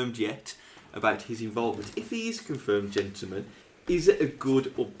confirmed yet about his involvement. If he is confirmed, gentlemen, is it a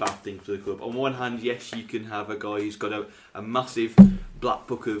good or bad thing for the club? On one hand, yes, you can have a guy who's got a massive black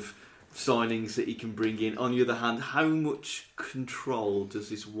book of signings that he can bring in. On the other hand, how much control does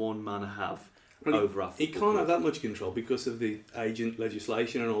this one man have over our He football can't club? have that much control because of the agent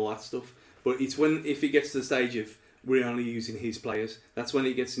legislation and all that stuff. But it's if he gets to the stage of we're only using his players, that's when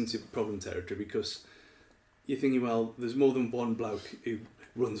he gets into problem territory, because you're thinking, well, there's more than one bloke who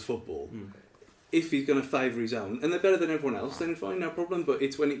runs football. If he's going to favour his own, and they're better than everyone else, then fine, no problem. But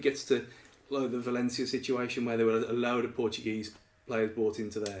it's when it gets to like the Valencia situation where there were a load of Portuguese players brought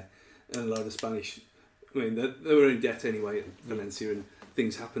into there and a load of Spanish. I mean, they were in debt anyway at Valencia, and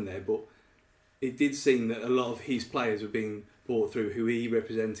things happened there, but it did seem that a lot of his players were being brought through who he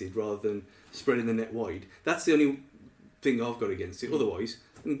represented rather than spreading the net wide. That's the only thing I've got against it. Otherwise,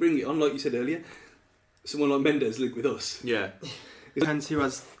 and bring it on, like you said earlier, someone like Mendes linked with us. Yeah. It depends who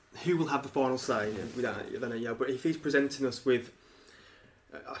will have the final say. We don't know yet. But if he's presenting us with,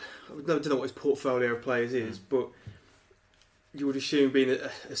 I don't know what his portfolio of players is, but you would assume, being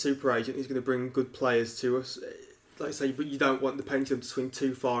a super agent, he's going to bring good players to us. Like I say, but you don't want the pendulum to swing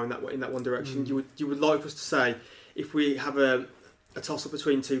too far in that one direction. You would like us to say, if we have a toss up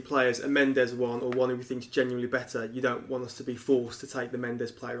between two players, a Mendes one or one who we think is genuinely better, you don't want us to be forced to take the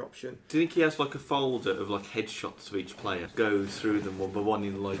Mendes player option. Do you think he has like a folder of like headshots of each player? Go through them one by one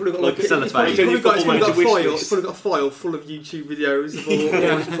in like Probably got like a it's cellophane. probably got a wish file. list. It's probably got a file full of YouTube videos of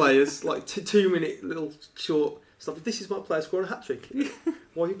all his players, like 2-minute little short stuff. This is my player scoring a hat trick.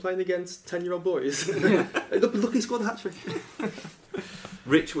 Why are you playing against 10-year-old boys? Look, he scored a hat trick.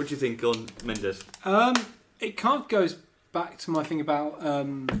 Rich, what do you think on Mendes? It kind of goes back to my thing about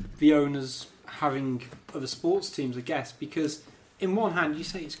the owners having other sports teams, I guess, because in one hand you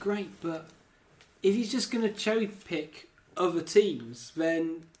say it's great, but if he's just going to cherry pick other teams,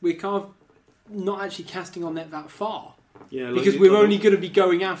 then we're kind of not actually casting on net that far. Yeah, like because we're only going to be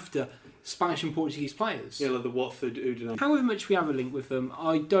going after Spanish and Portuguese players. Yeah, like the Watford Udinese. However much we have a link with them,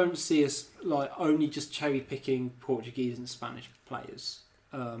 I don't see us like only just cherry picking Portuguese and Spanish players.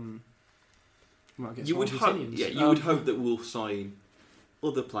 Well, I guess You would hope, Argentinians. yeah, you would hope that we'll sign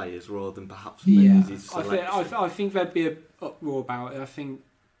other players rather than perhaps Yeah, Mendes' selection. I think there'd be a uproar about it.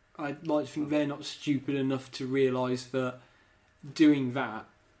 I'd like to think they're not stupid enough to realise that doing that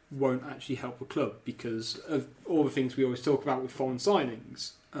won't actually help a club because of all the things we always talk about with foreign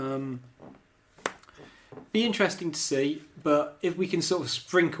signings. Be interesting to see, but if we can sort of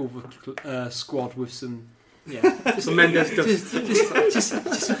sprinkle the squad with some, Some Mendes dust. just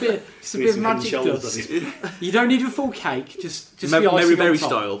a bit of magic dust. You don't need a full cake, just the Mary icing on Berry top.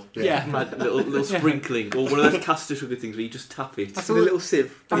 style. Yeah. Mad, little sprinkling, or one of those caster sugar things where you just tap it. That's a little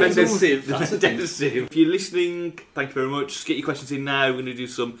sieve. That Mendes is all- sieve. If you're listening, thank you very much. Just get your questions in now. We're going to do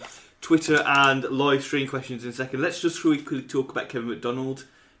some Twitter and live stream questions in a second. Let's just quickly talk about Kevin McDonald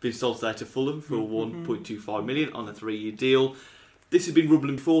being sold today to Fulham for 1.25 million on a 3-year deal. This has been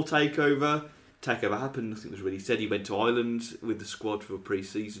rumbling before takeover. Takeover happened. Nothing was really said. He went to Ireland with the squad for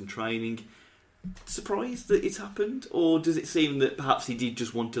pre-season training. Surprised that it's happened, or does it seem that perhaps he did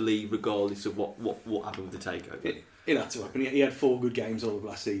just want to leave regardless of what happened with the takeover? It had to happen. He had 4 good games all of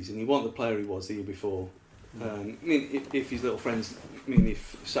last season. He wasn't the player he was the year before. I mean, if his little friends,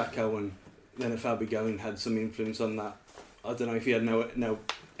 if Sacco and Leonard Fabian had some influence on that, I don't know if he had no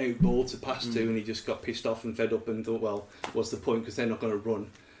out ball to pass to, and he just got pissed off and fed up and thought, well, what's the point? Because they're not going to run,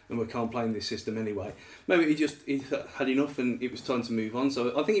 and we can't play in this system anyway. Maybe he had enough, and it was time to move on.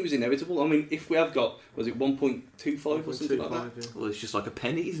 So I think it was inevitable. I mean, if we have got, was it 1.25 or something like that? Yeah. Well, it's just like a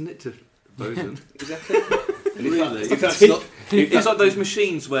penny, isn't it, to Bozen? Exactly. And Really? if that's not, It's like those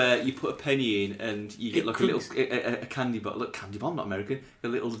machines where you put a penny in and you get like a little a candy bar. Look, candy bar, I'm not American. A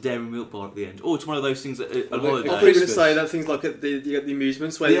little dairy milk bar at the end. Oh, it's one of those things that a lot of I thought you were going to say that things like at you get the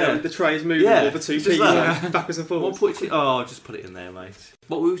amusements where the trays move over 2p backwards and forwards. 1.2. Oh, I'll just put it in there, mate.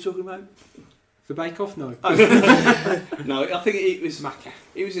 What were we talking about? The Bake Off, no. no, I think it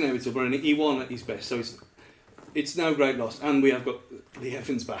was inevitable, and he won at his best. So it's no great loss, and we have got Lee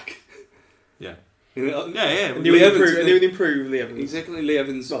Evans back. Yeah. Yeah. And they would improve Lee Evans. Exactly, Lee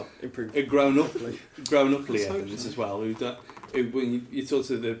Evans. Well, improve. A grown up Lee Evans as well. Who when you talk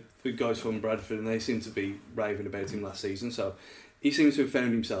to the guys from Bradford, and they seem to be raving about him last season. So he seems to have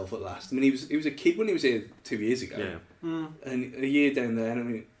found himself at last. I mean, he was a kid when he was here 2 years ago. Yeah. And a year down there, and I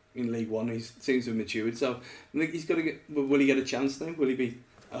mean, in League One, he seems to have matured. So I think he's got to get. Will he get a chance then? Will he be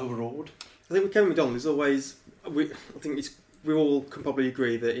overawed? I think with Kevin McDonald, there's always. We all can probably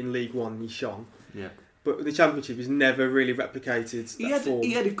agree that in League One he shone. Yeah. But with the Championship, he's never really replicated that form.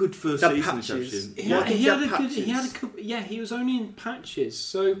 He had a good first He had season. patches. He was only in patches.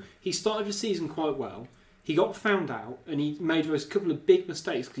 So he started the season quite well. He got found out, and he made those couple of big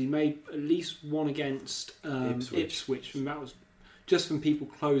mistakes because he made at least one against Ipswich, and that was just from people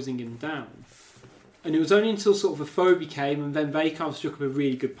closing him down. And it was only until sort of a Phobie came, and then they kind of struck up a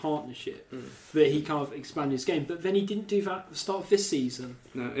really good partnership that he kind of expanded his game. But then he didn't do that at the start of this season.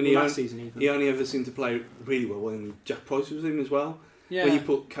 No, and last season even. He only ever seemed to play really well when Jack Price was with him as well. Yeah. When you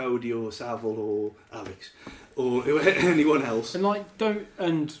put Cody or Saville or Alex or anyone else. And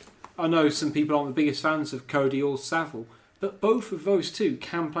I know some people aren't the biggest fans of Cody or Saville, but both of those two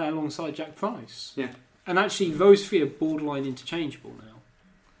can play alongside Jack Price. Yeah. And actually, those three are borderline interchangeable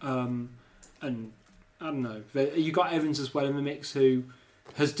now. And I don't know. You got Evans as well in the mix, who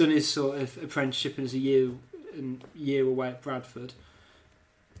has done his sort of apprenticeship as a year away at Bradford.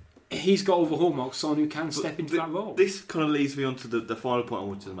 He's got all the hallmarks, someone who can step into that role. This kind of leads me on to the final point I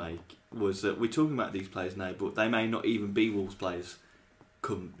wanted to make, was that we're talking about these players now, but they may not even be Wolves players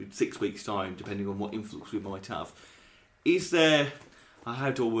come 6 weeks' time, depending on what influx we might have. Is there,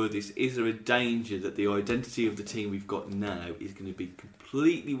 how do I word this, is there a danger that the identity of the team we've got now is going to be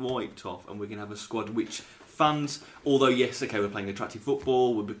completely wiped off, and we're going to have a squad which fans, although yes, okay, we're playing attractive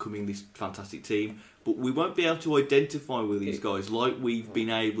football, we're becoming this fantastic team, but we won't be able to identify with these guys like we've been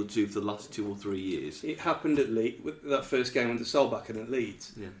able to for the last 2 or 3 years. It happened at Leeds, with that first game under Solbakken at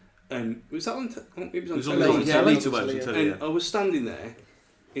Leeds. Yeah. And was that on? It was on. It was on television. the Leeds away, I can tell you, And I was standing there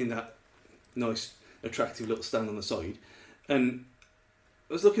in that nice, attractive little stand on the side, and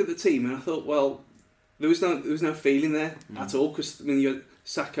I was looking at the team, and I thought, well, there was no feeling there at all, because I mean, you had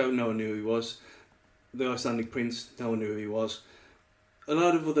Sacco, no one knew who he was. The Icelandic Prince, no one knew who he was. A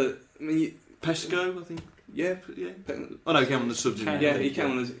lot of other, I mean, Pesco, I think. Yeah. Oh no, he came on the subs. Came. Yeah, he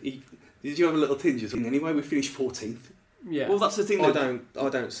came on as. Did you have a little tinge? Anyway, we finished 14th. Yeah. Well, that's the thing. I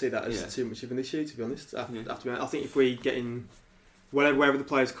That, don't see that as Yeah. too much of an issue, to be honest. Yeah. I think if we get in wherever the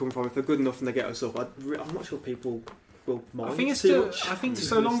players come from, if they're good enough and they get us up, I'm not sure people will mind. I think it's too still. much. I think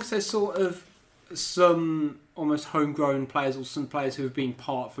so long as there's sort of some almost homegrown players or some players who have been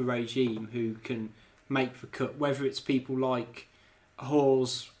part of the regime who can make the cut, whether it's people like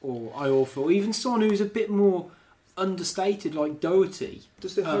Hawes or Iorfa, or even someone who's a bit more understated like Doherty.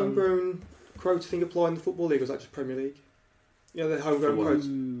 Does the homegrown quota thing apply in the Football League, or is that just Premier League? You know, the homegrown quota.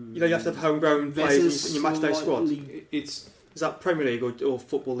 You know, you have to have homegrown players in your matchday squad. It's Is that Premier League or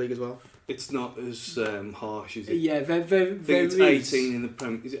Football League as well? It's not as harsh as it. Yeah, I think it's 18 in the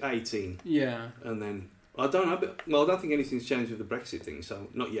Prem. Is it 18? Yeah. And then I don't know. But, well, I don't think anything's changed with the Brexit thing. So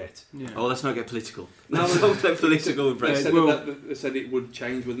not yet. Yeah. oh, let's not get political. No, Let's not get political with They Brexit. said, well- they said it would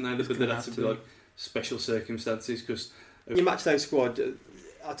change, wouldn't they? But gonna there had to have be to. like special circumstances because. Your matchday squad, I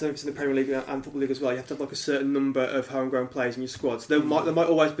don't know if it's in the Premier League and Football League as well, you have to have like a certain number of homegrown players in your squad. So there might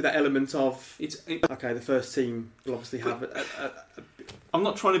always be that element of, okay, the first team will obviously have I'm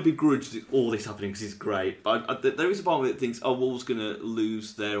not trying to begrudge all this happening because it's great, but there is a part of it that thinks, oh, Wolves going to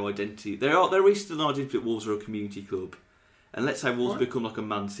lose their identity. There is still an identity that Wolves are a community club. And let's say Wolves become like a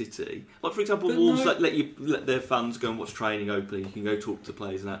Man City. Like, for example, But Wolves no- let their fans go and watch training openly. You can go talk to the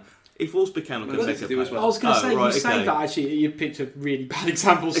players and that. If Wolves became like Well, a they mega do as player- I was going to say, right, you say okay. that actually, you picked a really bad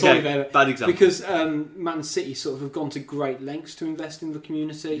example, sorry Okay, there. bad example. Because Man City sort of have gone to great lengths to invest in the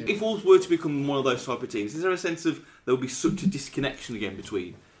community. If Wolves were to become one of those type of teams, is there a sense of there will be such a disconnection again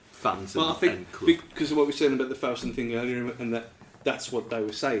between fans Well, I and think club? because of what we were saying about the Fowson thing earlier, and that's what they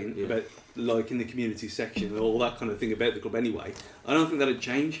were saying Yeah. about like in the community section and all that kind of thing about the club. Anyway, I don't think that'd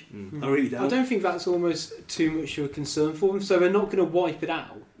change. I really don't. I don't think that's almost too much of a concern for them, so they're not going to wipe it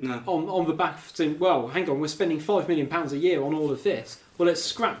out No. on the back of saying, well, hang on, we're spending £5 million a year on all of this. Well, let's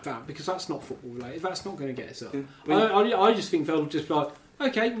scrap that because that's not football related. That's not going to get us up. Yeah. I just think they'll just be like,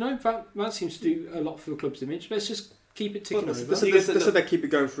 okay, no, that seems to do a lot for the club's image. Let's just keep it ticking over. They said they'd keep it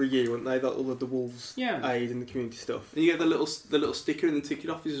going for a year, wouldn't they? That all of the Wolves Yeah. aid and the community stuff. And you get the little sticker in the ticket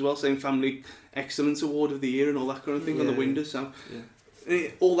office as well, saying Family Excellence Award of the Year and all that kind of thing on the Yeah. window. So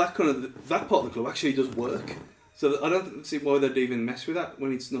all that kind of that part of the club actually does work. So I don't see why they'd even mess with that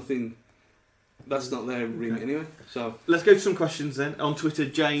when it's nothing. That's not their remit anyway. So Let's go to some questions then. On Twitter,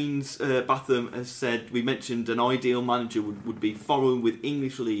 James Batham has said, we mentioned an ideal manager would be foreign with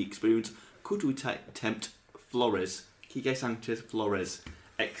English league experience. Could we tempt Flores? Quique Sanchez Flores,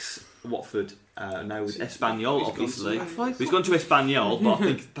 ex-Watford, now with Espanyol, obviously. He's gone to Espanyol, but I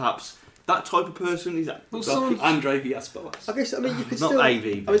think perhaps that type of person is... Well, someone- Andre Villas-Boas. I guess, I mean, you could Not still... AV.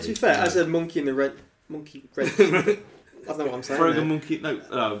 I mean, to be fair, as a monkey in the red... Monkey wrench... I don't know what I'm saying Throw the there. monkey...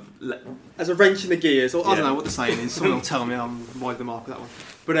 No, As a wrench in the gears, or I Yeah. don't know what the saying is. Someone will tell me. I'm wide the mark with that one.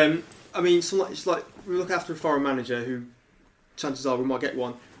 But I mean, it's like we look after a foreign manager who, chances are we might get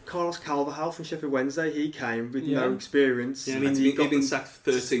one. Carlos Calverhal from Sheffield Wednesday. He came with no experience. Yeah, and and he he's been sacked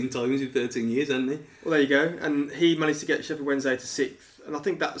 13 times in 13 years, hasn't he? Well, there you go. And he managed to get Sheffield Wednesday to 6th. And I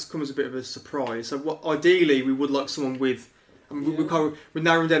think that's come as a bit of a surprise. So what ideally we would like someone with. I mean, we're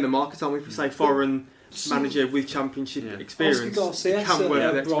narrowing down the market, aren't we? If we say foreign manager with championship experience, Oscar Garcia, can't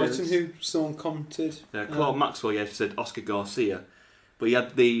work with Brighton, experience. who someone commented. Clark Maxwell said Oscar Garcia. But he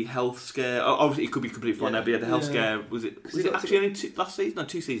had the health scare. Obviously, it could be completely fine now, but he had the health scare. Was it actually only last season? No,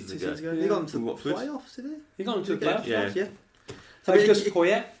 2 seasons ago. He got into the Watford. playoffs, did he? He got into the playoffs. Yeah. So just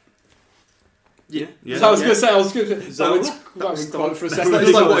Poyet. Yeah. So I was going to say, that was quite for a second.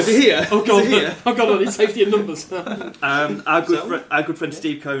 It's like, what, is he here? Oh god, Is he here? oh god, I need safety in numbers. Our good friend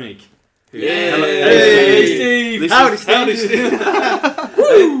Steve Koenig. Hey, Steve! Howdy, Steve.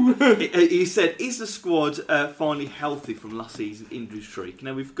 He said, is the squad finally healthy from last season's injury streak?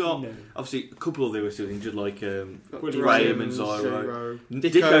 Now, we've got, obviously, a couple of them are still injured, like Graham and Zyro.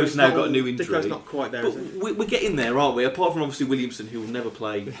 Dicko's now got a new injury. Dicko's not quite there, But is he? we're getting there, aren't we? Apart from, obviously, Williamson, who will never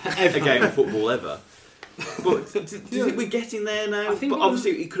play a game of football ever. But do you think we're getting there now? I think But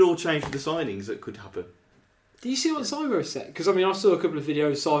obviously, it could all change with the signings that could happen. Do you see what Zyro said? Because I mean, I saw a couple of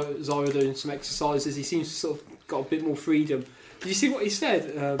videos Zyro doing some exercises. He seems to sort of got a bit more freedom. Did you see what he said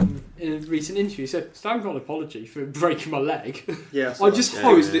in a recent interview? He said, "Stand for an apology for breaking my leg." Yeah. I just He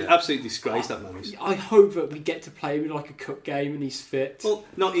hope. was absolutely disgraced, that man. I hope that we get to play him in like a cup game and he's fit. Well,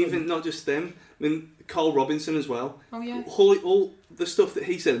 not just them. I mean, Cole Robinson as well. Oh yeah. the stuff that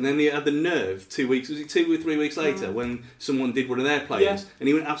he said, and then he had the nerve 2 weeks, was it 2 or 3 weeks later, when someone did one of their players, Yeah. and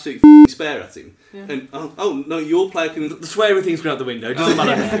he went absolutely spare at him. Yeah. And, oh, no, your player can... The swearing thing's going out the window. It doesn't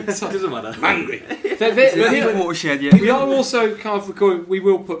matter. It doesn't matter. I'm angry. Watershed, yeah. We are also kind of recording. We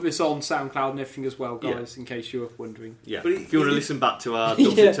will put this on SoundCloud and everything as well, guys, in case you're wondering. Yeah. But If you want to listen back to our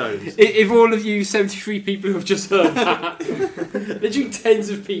dulcet Yeah. tones. If all of you 73 people who have just heard that, literally tens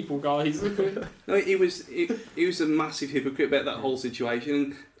of people, guys. No, he was a massive hypocrite about that whole situation.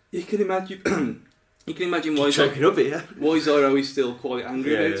 And you can imagine... You can imagine why Choking up here. Zyro is still quite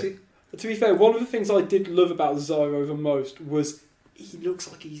angry about Yeah. it. To be fair, one of the things I did love about Zyro the most was he looks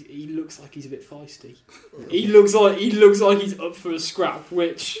like he's a bit feisty. He looks like he's up for a scrap,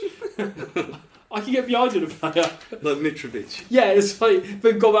 which I can get behind in a player. Like Mitrovic. Yeah, it's like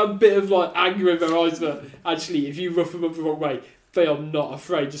they've got that bit of like anger in their eyes that actually, if you rough them up the wrong way, they are not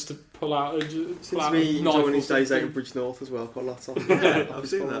afraid just to pull out and just pull Seems out to be a knife enjoying or his days out in something. Bridge North as well, quite a lot of. I've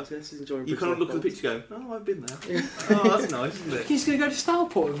seen that. Yes, he's enjoying You Bridge kind of North look at the quite picture and go, oh, I've been there. Oh, that's nice, isn't it? He's going to go to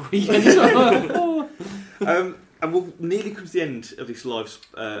Stourport over the weekend. And we'll nearly come to the end of this live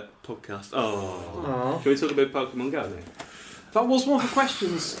podcast. Oh. a lot. Aw. Can we talk about Pokemon Go now? That was one of the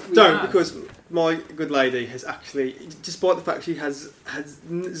questions. We Don't, had. because my good lady has actually, despite the fact she has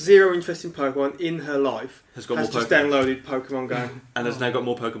zero interest in Pokemon in her life, Has got has more just Pokemon. downloaded Pokemon Go. And has now got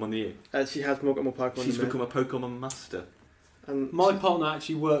more Pokemon than you. She has got more Pokemon She's than become me. a Pokemon master. And My partner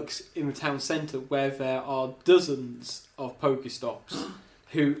actually works in the town centre where there are dozens of Pokestops.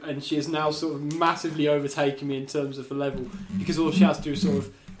 And she has now sort of massively overtaken me in terms of the level, because all she has to do is sort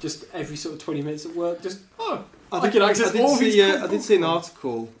of just every sort of 20 minutes at work, just I can access all these. I did see an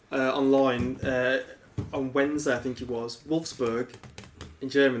article online on Wednesday, I think it was. Wolfsburg in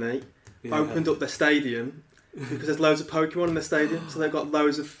Germany opened up their stadium because there's loads of Pokemon in their stadium, so they've got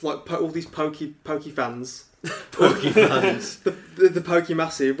loads of like all these Poke fans. Pokefans. The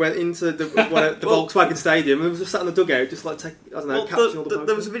Pokemassive went into the Volkswagen Stadium and was just sat in the dugout, just like capturing all the Pokemon.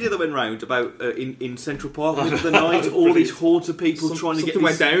 There was a video that went round about in Central Park the other night. All these hordes of people trying to get. Something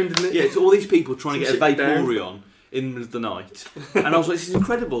went down, didn't it? Yeah, it's all these people trying to Some get a shit down. Vaporeon in the middle of the night, and I was like, "This is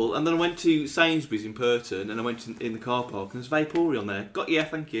incredible." And then I went to Sainsbury's in Purton, and I went in the car park, and there's Vaporeon there.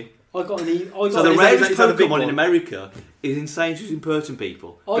 Thank you. I got an So So the is rarest that the big Pokemon in one? America is in Sainsbury's in Purton.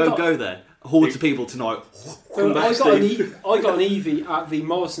 People I got- go there. Hordes of people tonight. So back, I got an Steve. I got an Eevee at the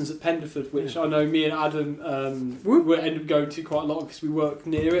Morrison's at Penderford, which I know me and Adam will end up going to quite a lot because we work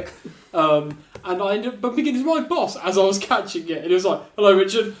near it. And I ended up bumping into my boss as I was catching it, and he was like, "Hello,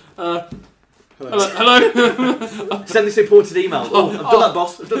 Richard. Hello." Send this important email. Oh, I've done that,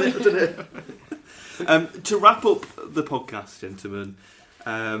 boss. I've done it. To wrap up the podcast, gentlemen,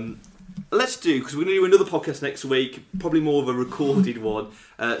 let's do, because we're going to do another podcast next week, probably more of a recorded one.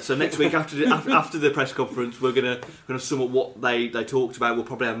 So next week after the press conference, we're going to sum up what they talked about. We'll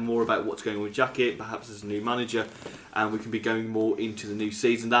probably have more about what's going on with Jacket, perhaps as a new manager, and we can be going more into the new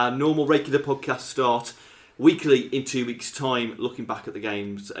season. Our normal regular podcasts start weekly in 2 weeks' time, looking back at the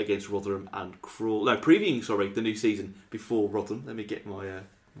games against Rotherham and Crawley. No, previewing, the new season before Rotherham. Let me get my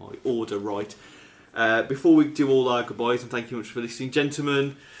order right. Before we do all our goodbyes, and thank you much for listening,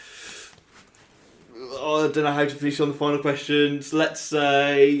 gentlemen. I don't know how to finish on the final questions. Let's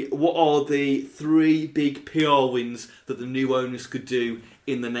say, what are the 3 big PR wins that the new owners could do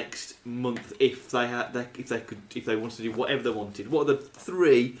in the next month if they wanted to do whatever they wanted? What are the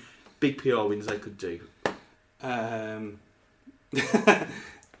 3 big PR wins they could do? The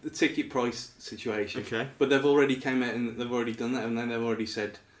ticket price situation. Okay. But they've already came out and they've already done that, and then they've already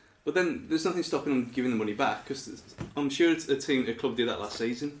said. But then there's nothing stopping them giving the money back, because I'm sure a club did that last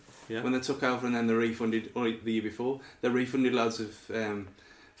season. Yeah. When they took over and then they refunded, or the year before, they refunded loads of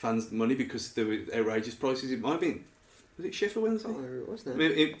fans money because there were outrageous prices. It might have been, was it Sheffield Wednesday? Oh, wasn't I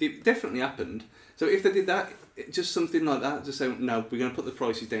mean, it definitely happened. So if they did that, just something like that, just say, no, we're going to put the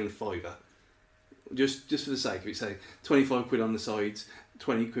prices down to £5. Just for the sake of it, say £25 on the sides,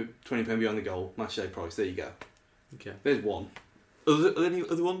 £20 behind the goal, match day price. There you go. Okay. There's one. Are there any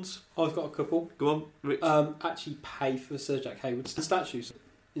other ones? I've got a couple. Go on, Rich. Actually, pay for Sir Jack Hayward statues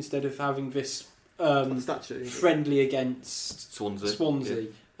instead of having this statue. friendly against Swansea.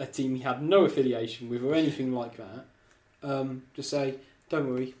 a team he had no affiliation with or anything like that. Just say, don't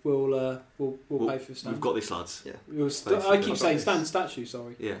worry, we'll pay for the stand. We've got this, lads. Yeah. I keep saying stand statue.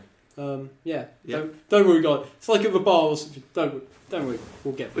 Sorry. Yeah. Yeah. Yeah. Don't worry, guys. It's like at the bar or something. Don't worry.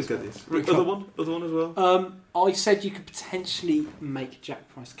 We'll get this. We've got one. this. Other one as well. I said you could potentially make Jack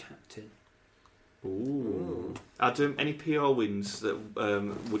Price captain. Ooh. Adam, any PR wins that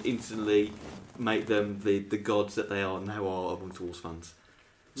would instantly make them the gods that they are now are amongst Wolves fans?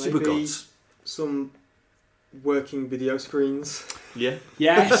 Super Maybe gods. Some working video screens Yeah.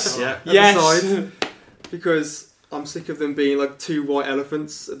 Yes. Yeah. at the Yes. side, because I'm sick of them being like two white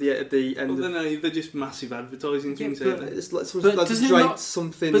elephants at the end. Well, they're just massive advertising things, aren't they? It's like some But like does it straight not-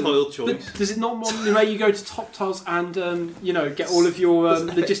 something. Toil But choice. does it not normally make you go to Top Tiles and get all of your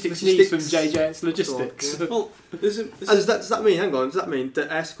logistics needs from JJX Logistics? Yeah. Well, there's a, Does that mean? Hang on. Does that mean that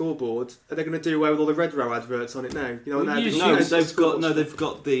our scoreboard are they going to do away with all the Red Row adverts on it now? You know, Well, now you the- should. No, the they've scoreboard got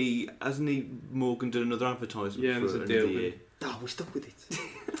stuff. the. Hasn't he Morgan done another advertisement Yeah, for there's a another deal. year? Oh, we're stuck with it.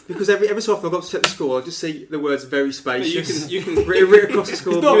 Because every so often I've got to check the score, I just see the words "very you spacious" can written across the It's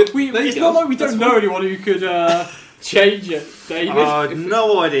scoreboard. not, There you it's go. not like we That's don't know anyone who could change it, David. I have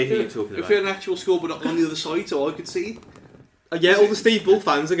no idea who you're talking if we had about. an actual scoreboard on the other side, so I could see. Yeah, all the Steve Bull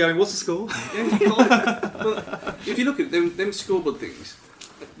fans are going, "What's the score?" Yeah, you can't. Well, if you look at them scoreboard things,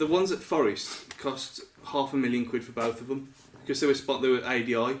 the ones at Forest cost £500,000 for both of them because they were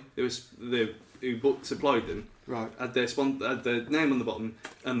ADI. Who supplied them Right. had their name on the bottom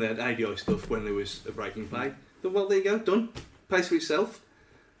and they had ADI stuff when there was a breaking play. Well, there you go, done. Pays for itself,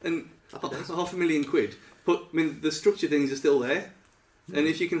 and £500,000. But I mean, the structure things are still there, and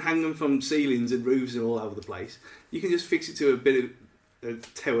if you can hang them from ceilings and roofs and all over the place, you can just fix it to a bit of a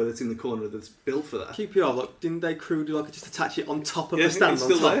tower that's in the corner that's built for that. QPR, like, didn't they crudely just attach it on top of Yeah, the stand it's on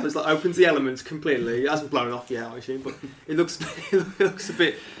still top? there. It's like opens the elements completely. It hasn't blown off yet, I assume, but it looks a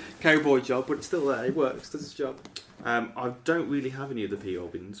bit cowboy job, but it's still there. It works, does its job. I don't really have any of the PR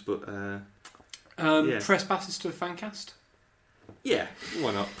bins, but yeah. Press passes to a fancast. yeah,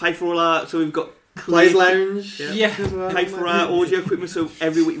 why not? Pay for all our. So we've got Players Lounge. Yeah. as well. Pay for our audio equipment, so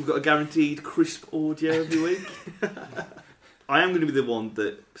every week we've got a guaranteed crisp audio every week. I am going to be the one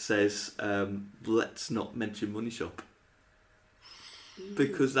that says, let's not mention Money Shop.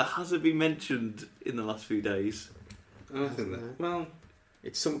 Because that hasn't been mentioned in the last few days. I think that. Well,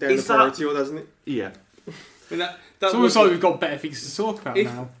 It's sunk down Is the priority order, hasn't it? Yeah. I mean that It's almost like we've got better things to talk about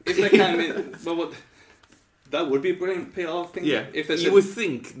now. if they came in, well, that would be a brilliant PR thing. Yeah. If they You said, would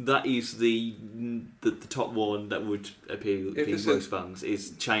think that is the top one that would appeal If to they said- most fans,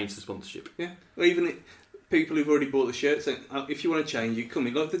 is change the sponsorship. yeah, or even people who've already bought the shirt saying, if you want to change, you come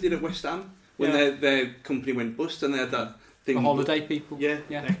in like they did at West Ham when Yeah. their company went bust and they had that thing. For holiday people. Yeah,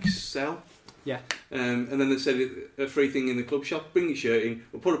 Yeah. Excel. Yeah. And then they said a free thing in the club shop. Bring your shirt in.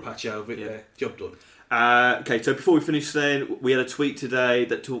 We'll put a patch over it. Yeah. There, job done. Okay, so before we finish then, we had a tweet today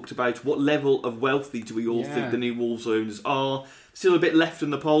that talked about what level of wealthy do we all Yeah. think the new Wolves owners are. Still a bit left in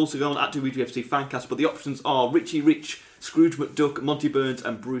the poll, so go on at WWFC Fancast, but the options are Richie Rich, Scrooge McDuck, Monty Burns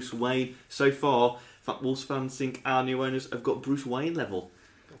and Bruce Wayne. So far, in fact, Wolves fans think our new owners have got Bruce Wayne level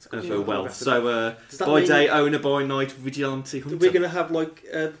of wealth. So Does that by mean- day owner, by night vigilante hunter. We're going to have like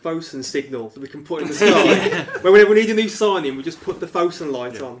a Fosun signal that we can put in the sky. Whenever we need a new signing, we just put the Fosun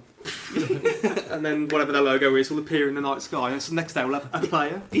light on. And then whatever their logo is will appear in the night sky. And so next day we'll have a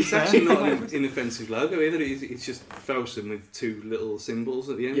player. It's actually not an inoffensive logo either. It's just Fosun with two little symbols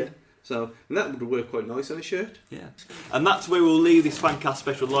at the end. Yeah. So and that would work quite nice on a shirt. Yeah. And that's where we'll leave this Fancast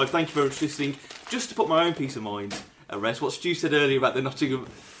special live. Thank you very much for listening. Just to put my own peace of mind at rest, what Stu said earlier about the Nottingham...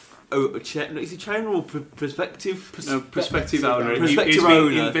 is it chairman or prospective? Prospective owner. Prospective He's been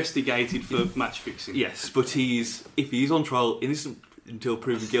owner. investigated for match fixing. Yes, but if he's on trial, innocent until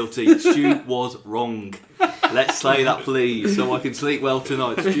proven guilty. Stu was wrong. Let's say that, please, so I can sleep well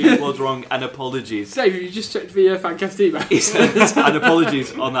tonight. Stu was wrong, and apologies. David, you just checked the fancast email. And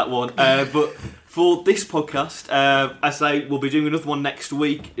apologies on that one. But for this podcast, as I say, we'll be doing another one next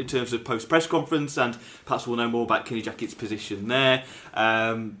week in terms of post-press conference, and perhaps we'll know more about Kenny Jackett's position there.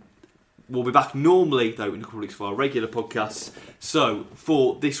 We'll be back normally, though, in a couple of weeks for our regular podcasts. So,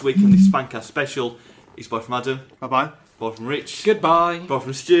 for this week in this Fancast special, it's bye from Adam. Bye-bye. Bye from Rich. Goodbye. Bye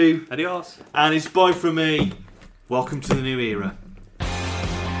from Stu. Adios. And it's bye from me. Welcome to the new era.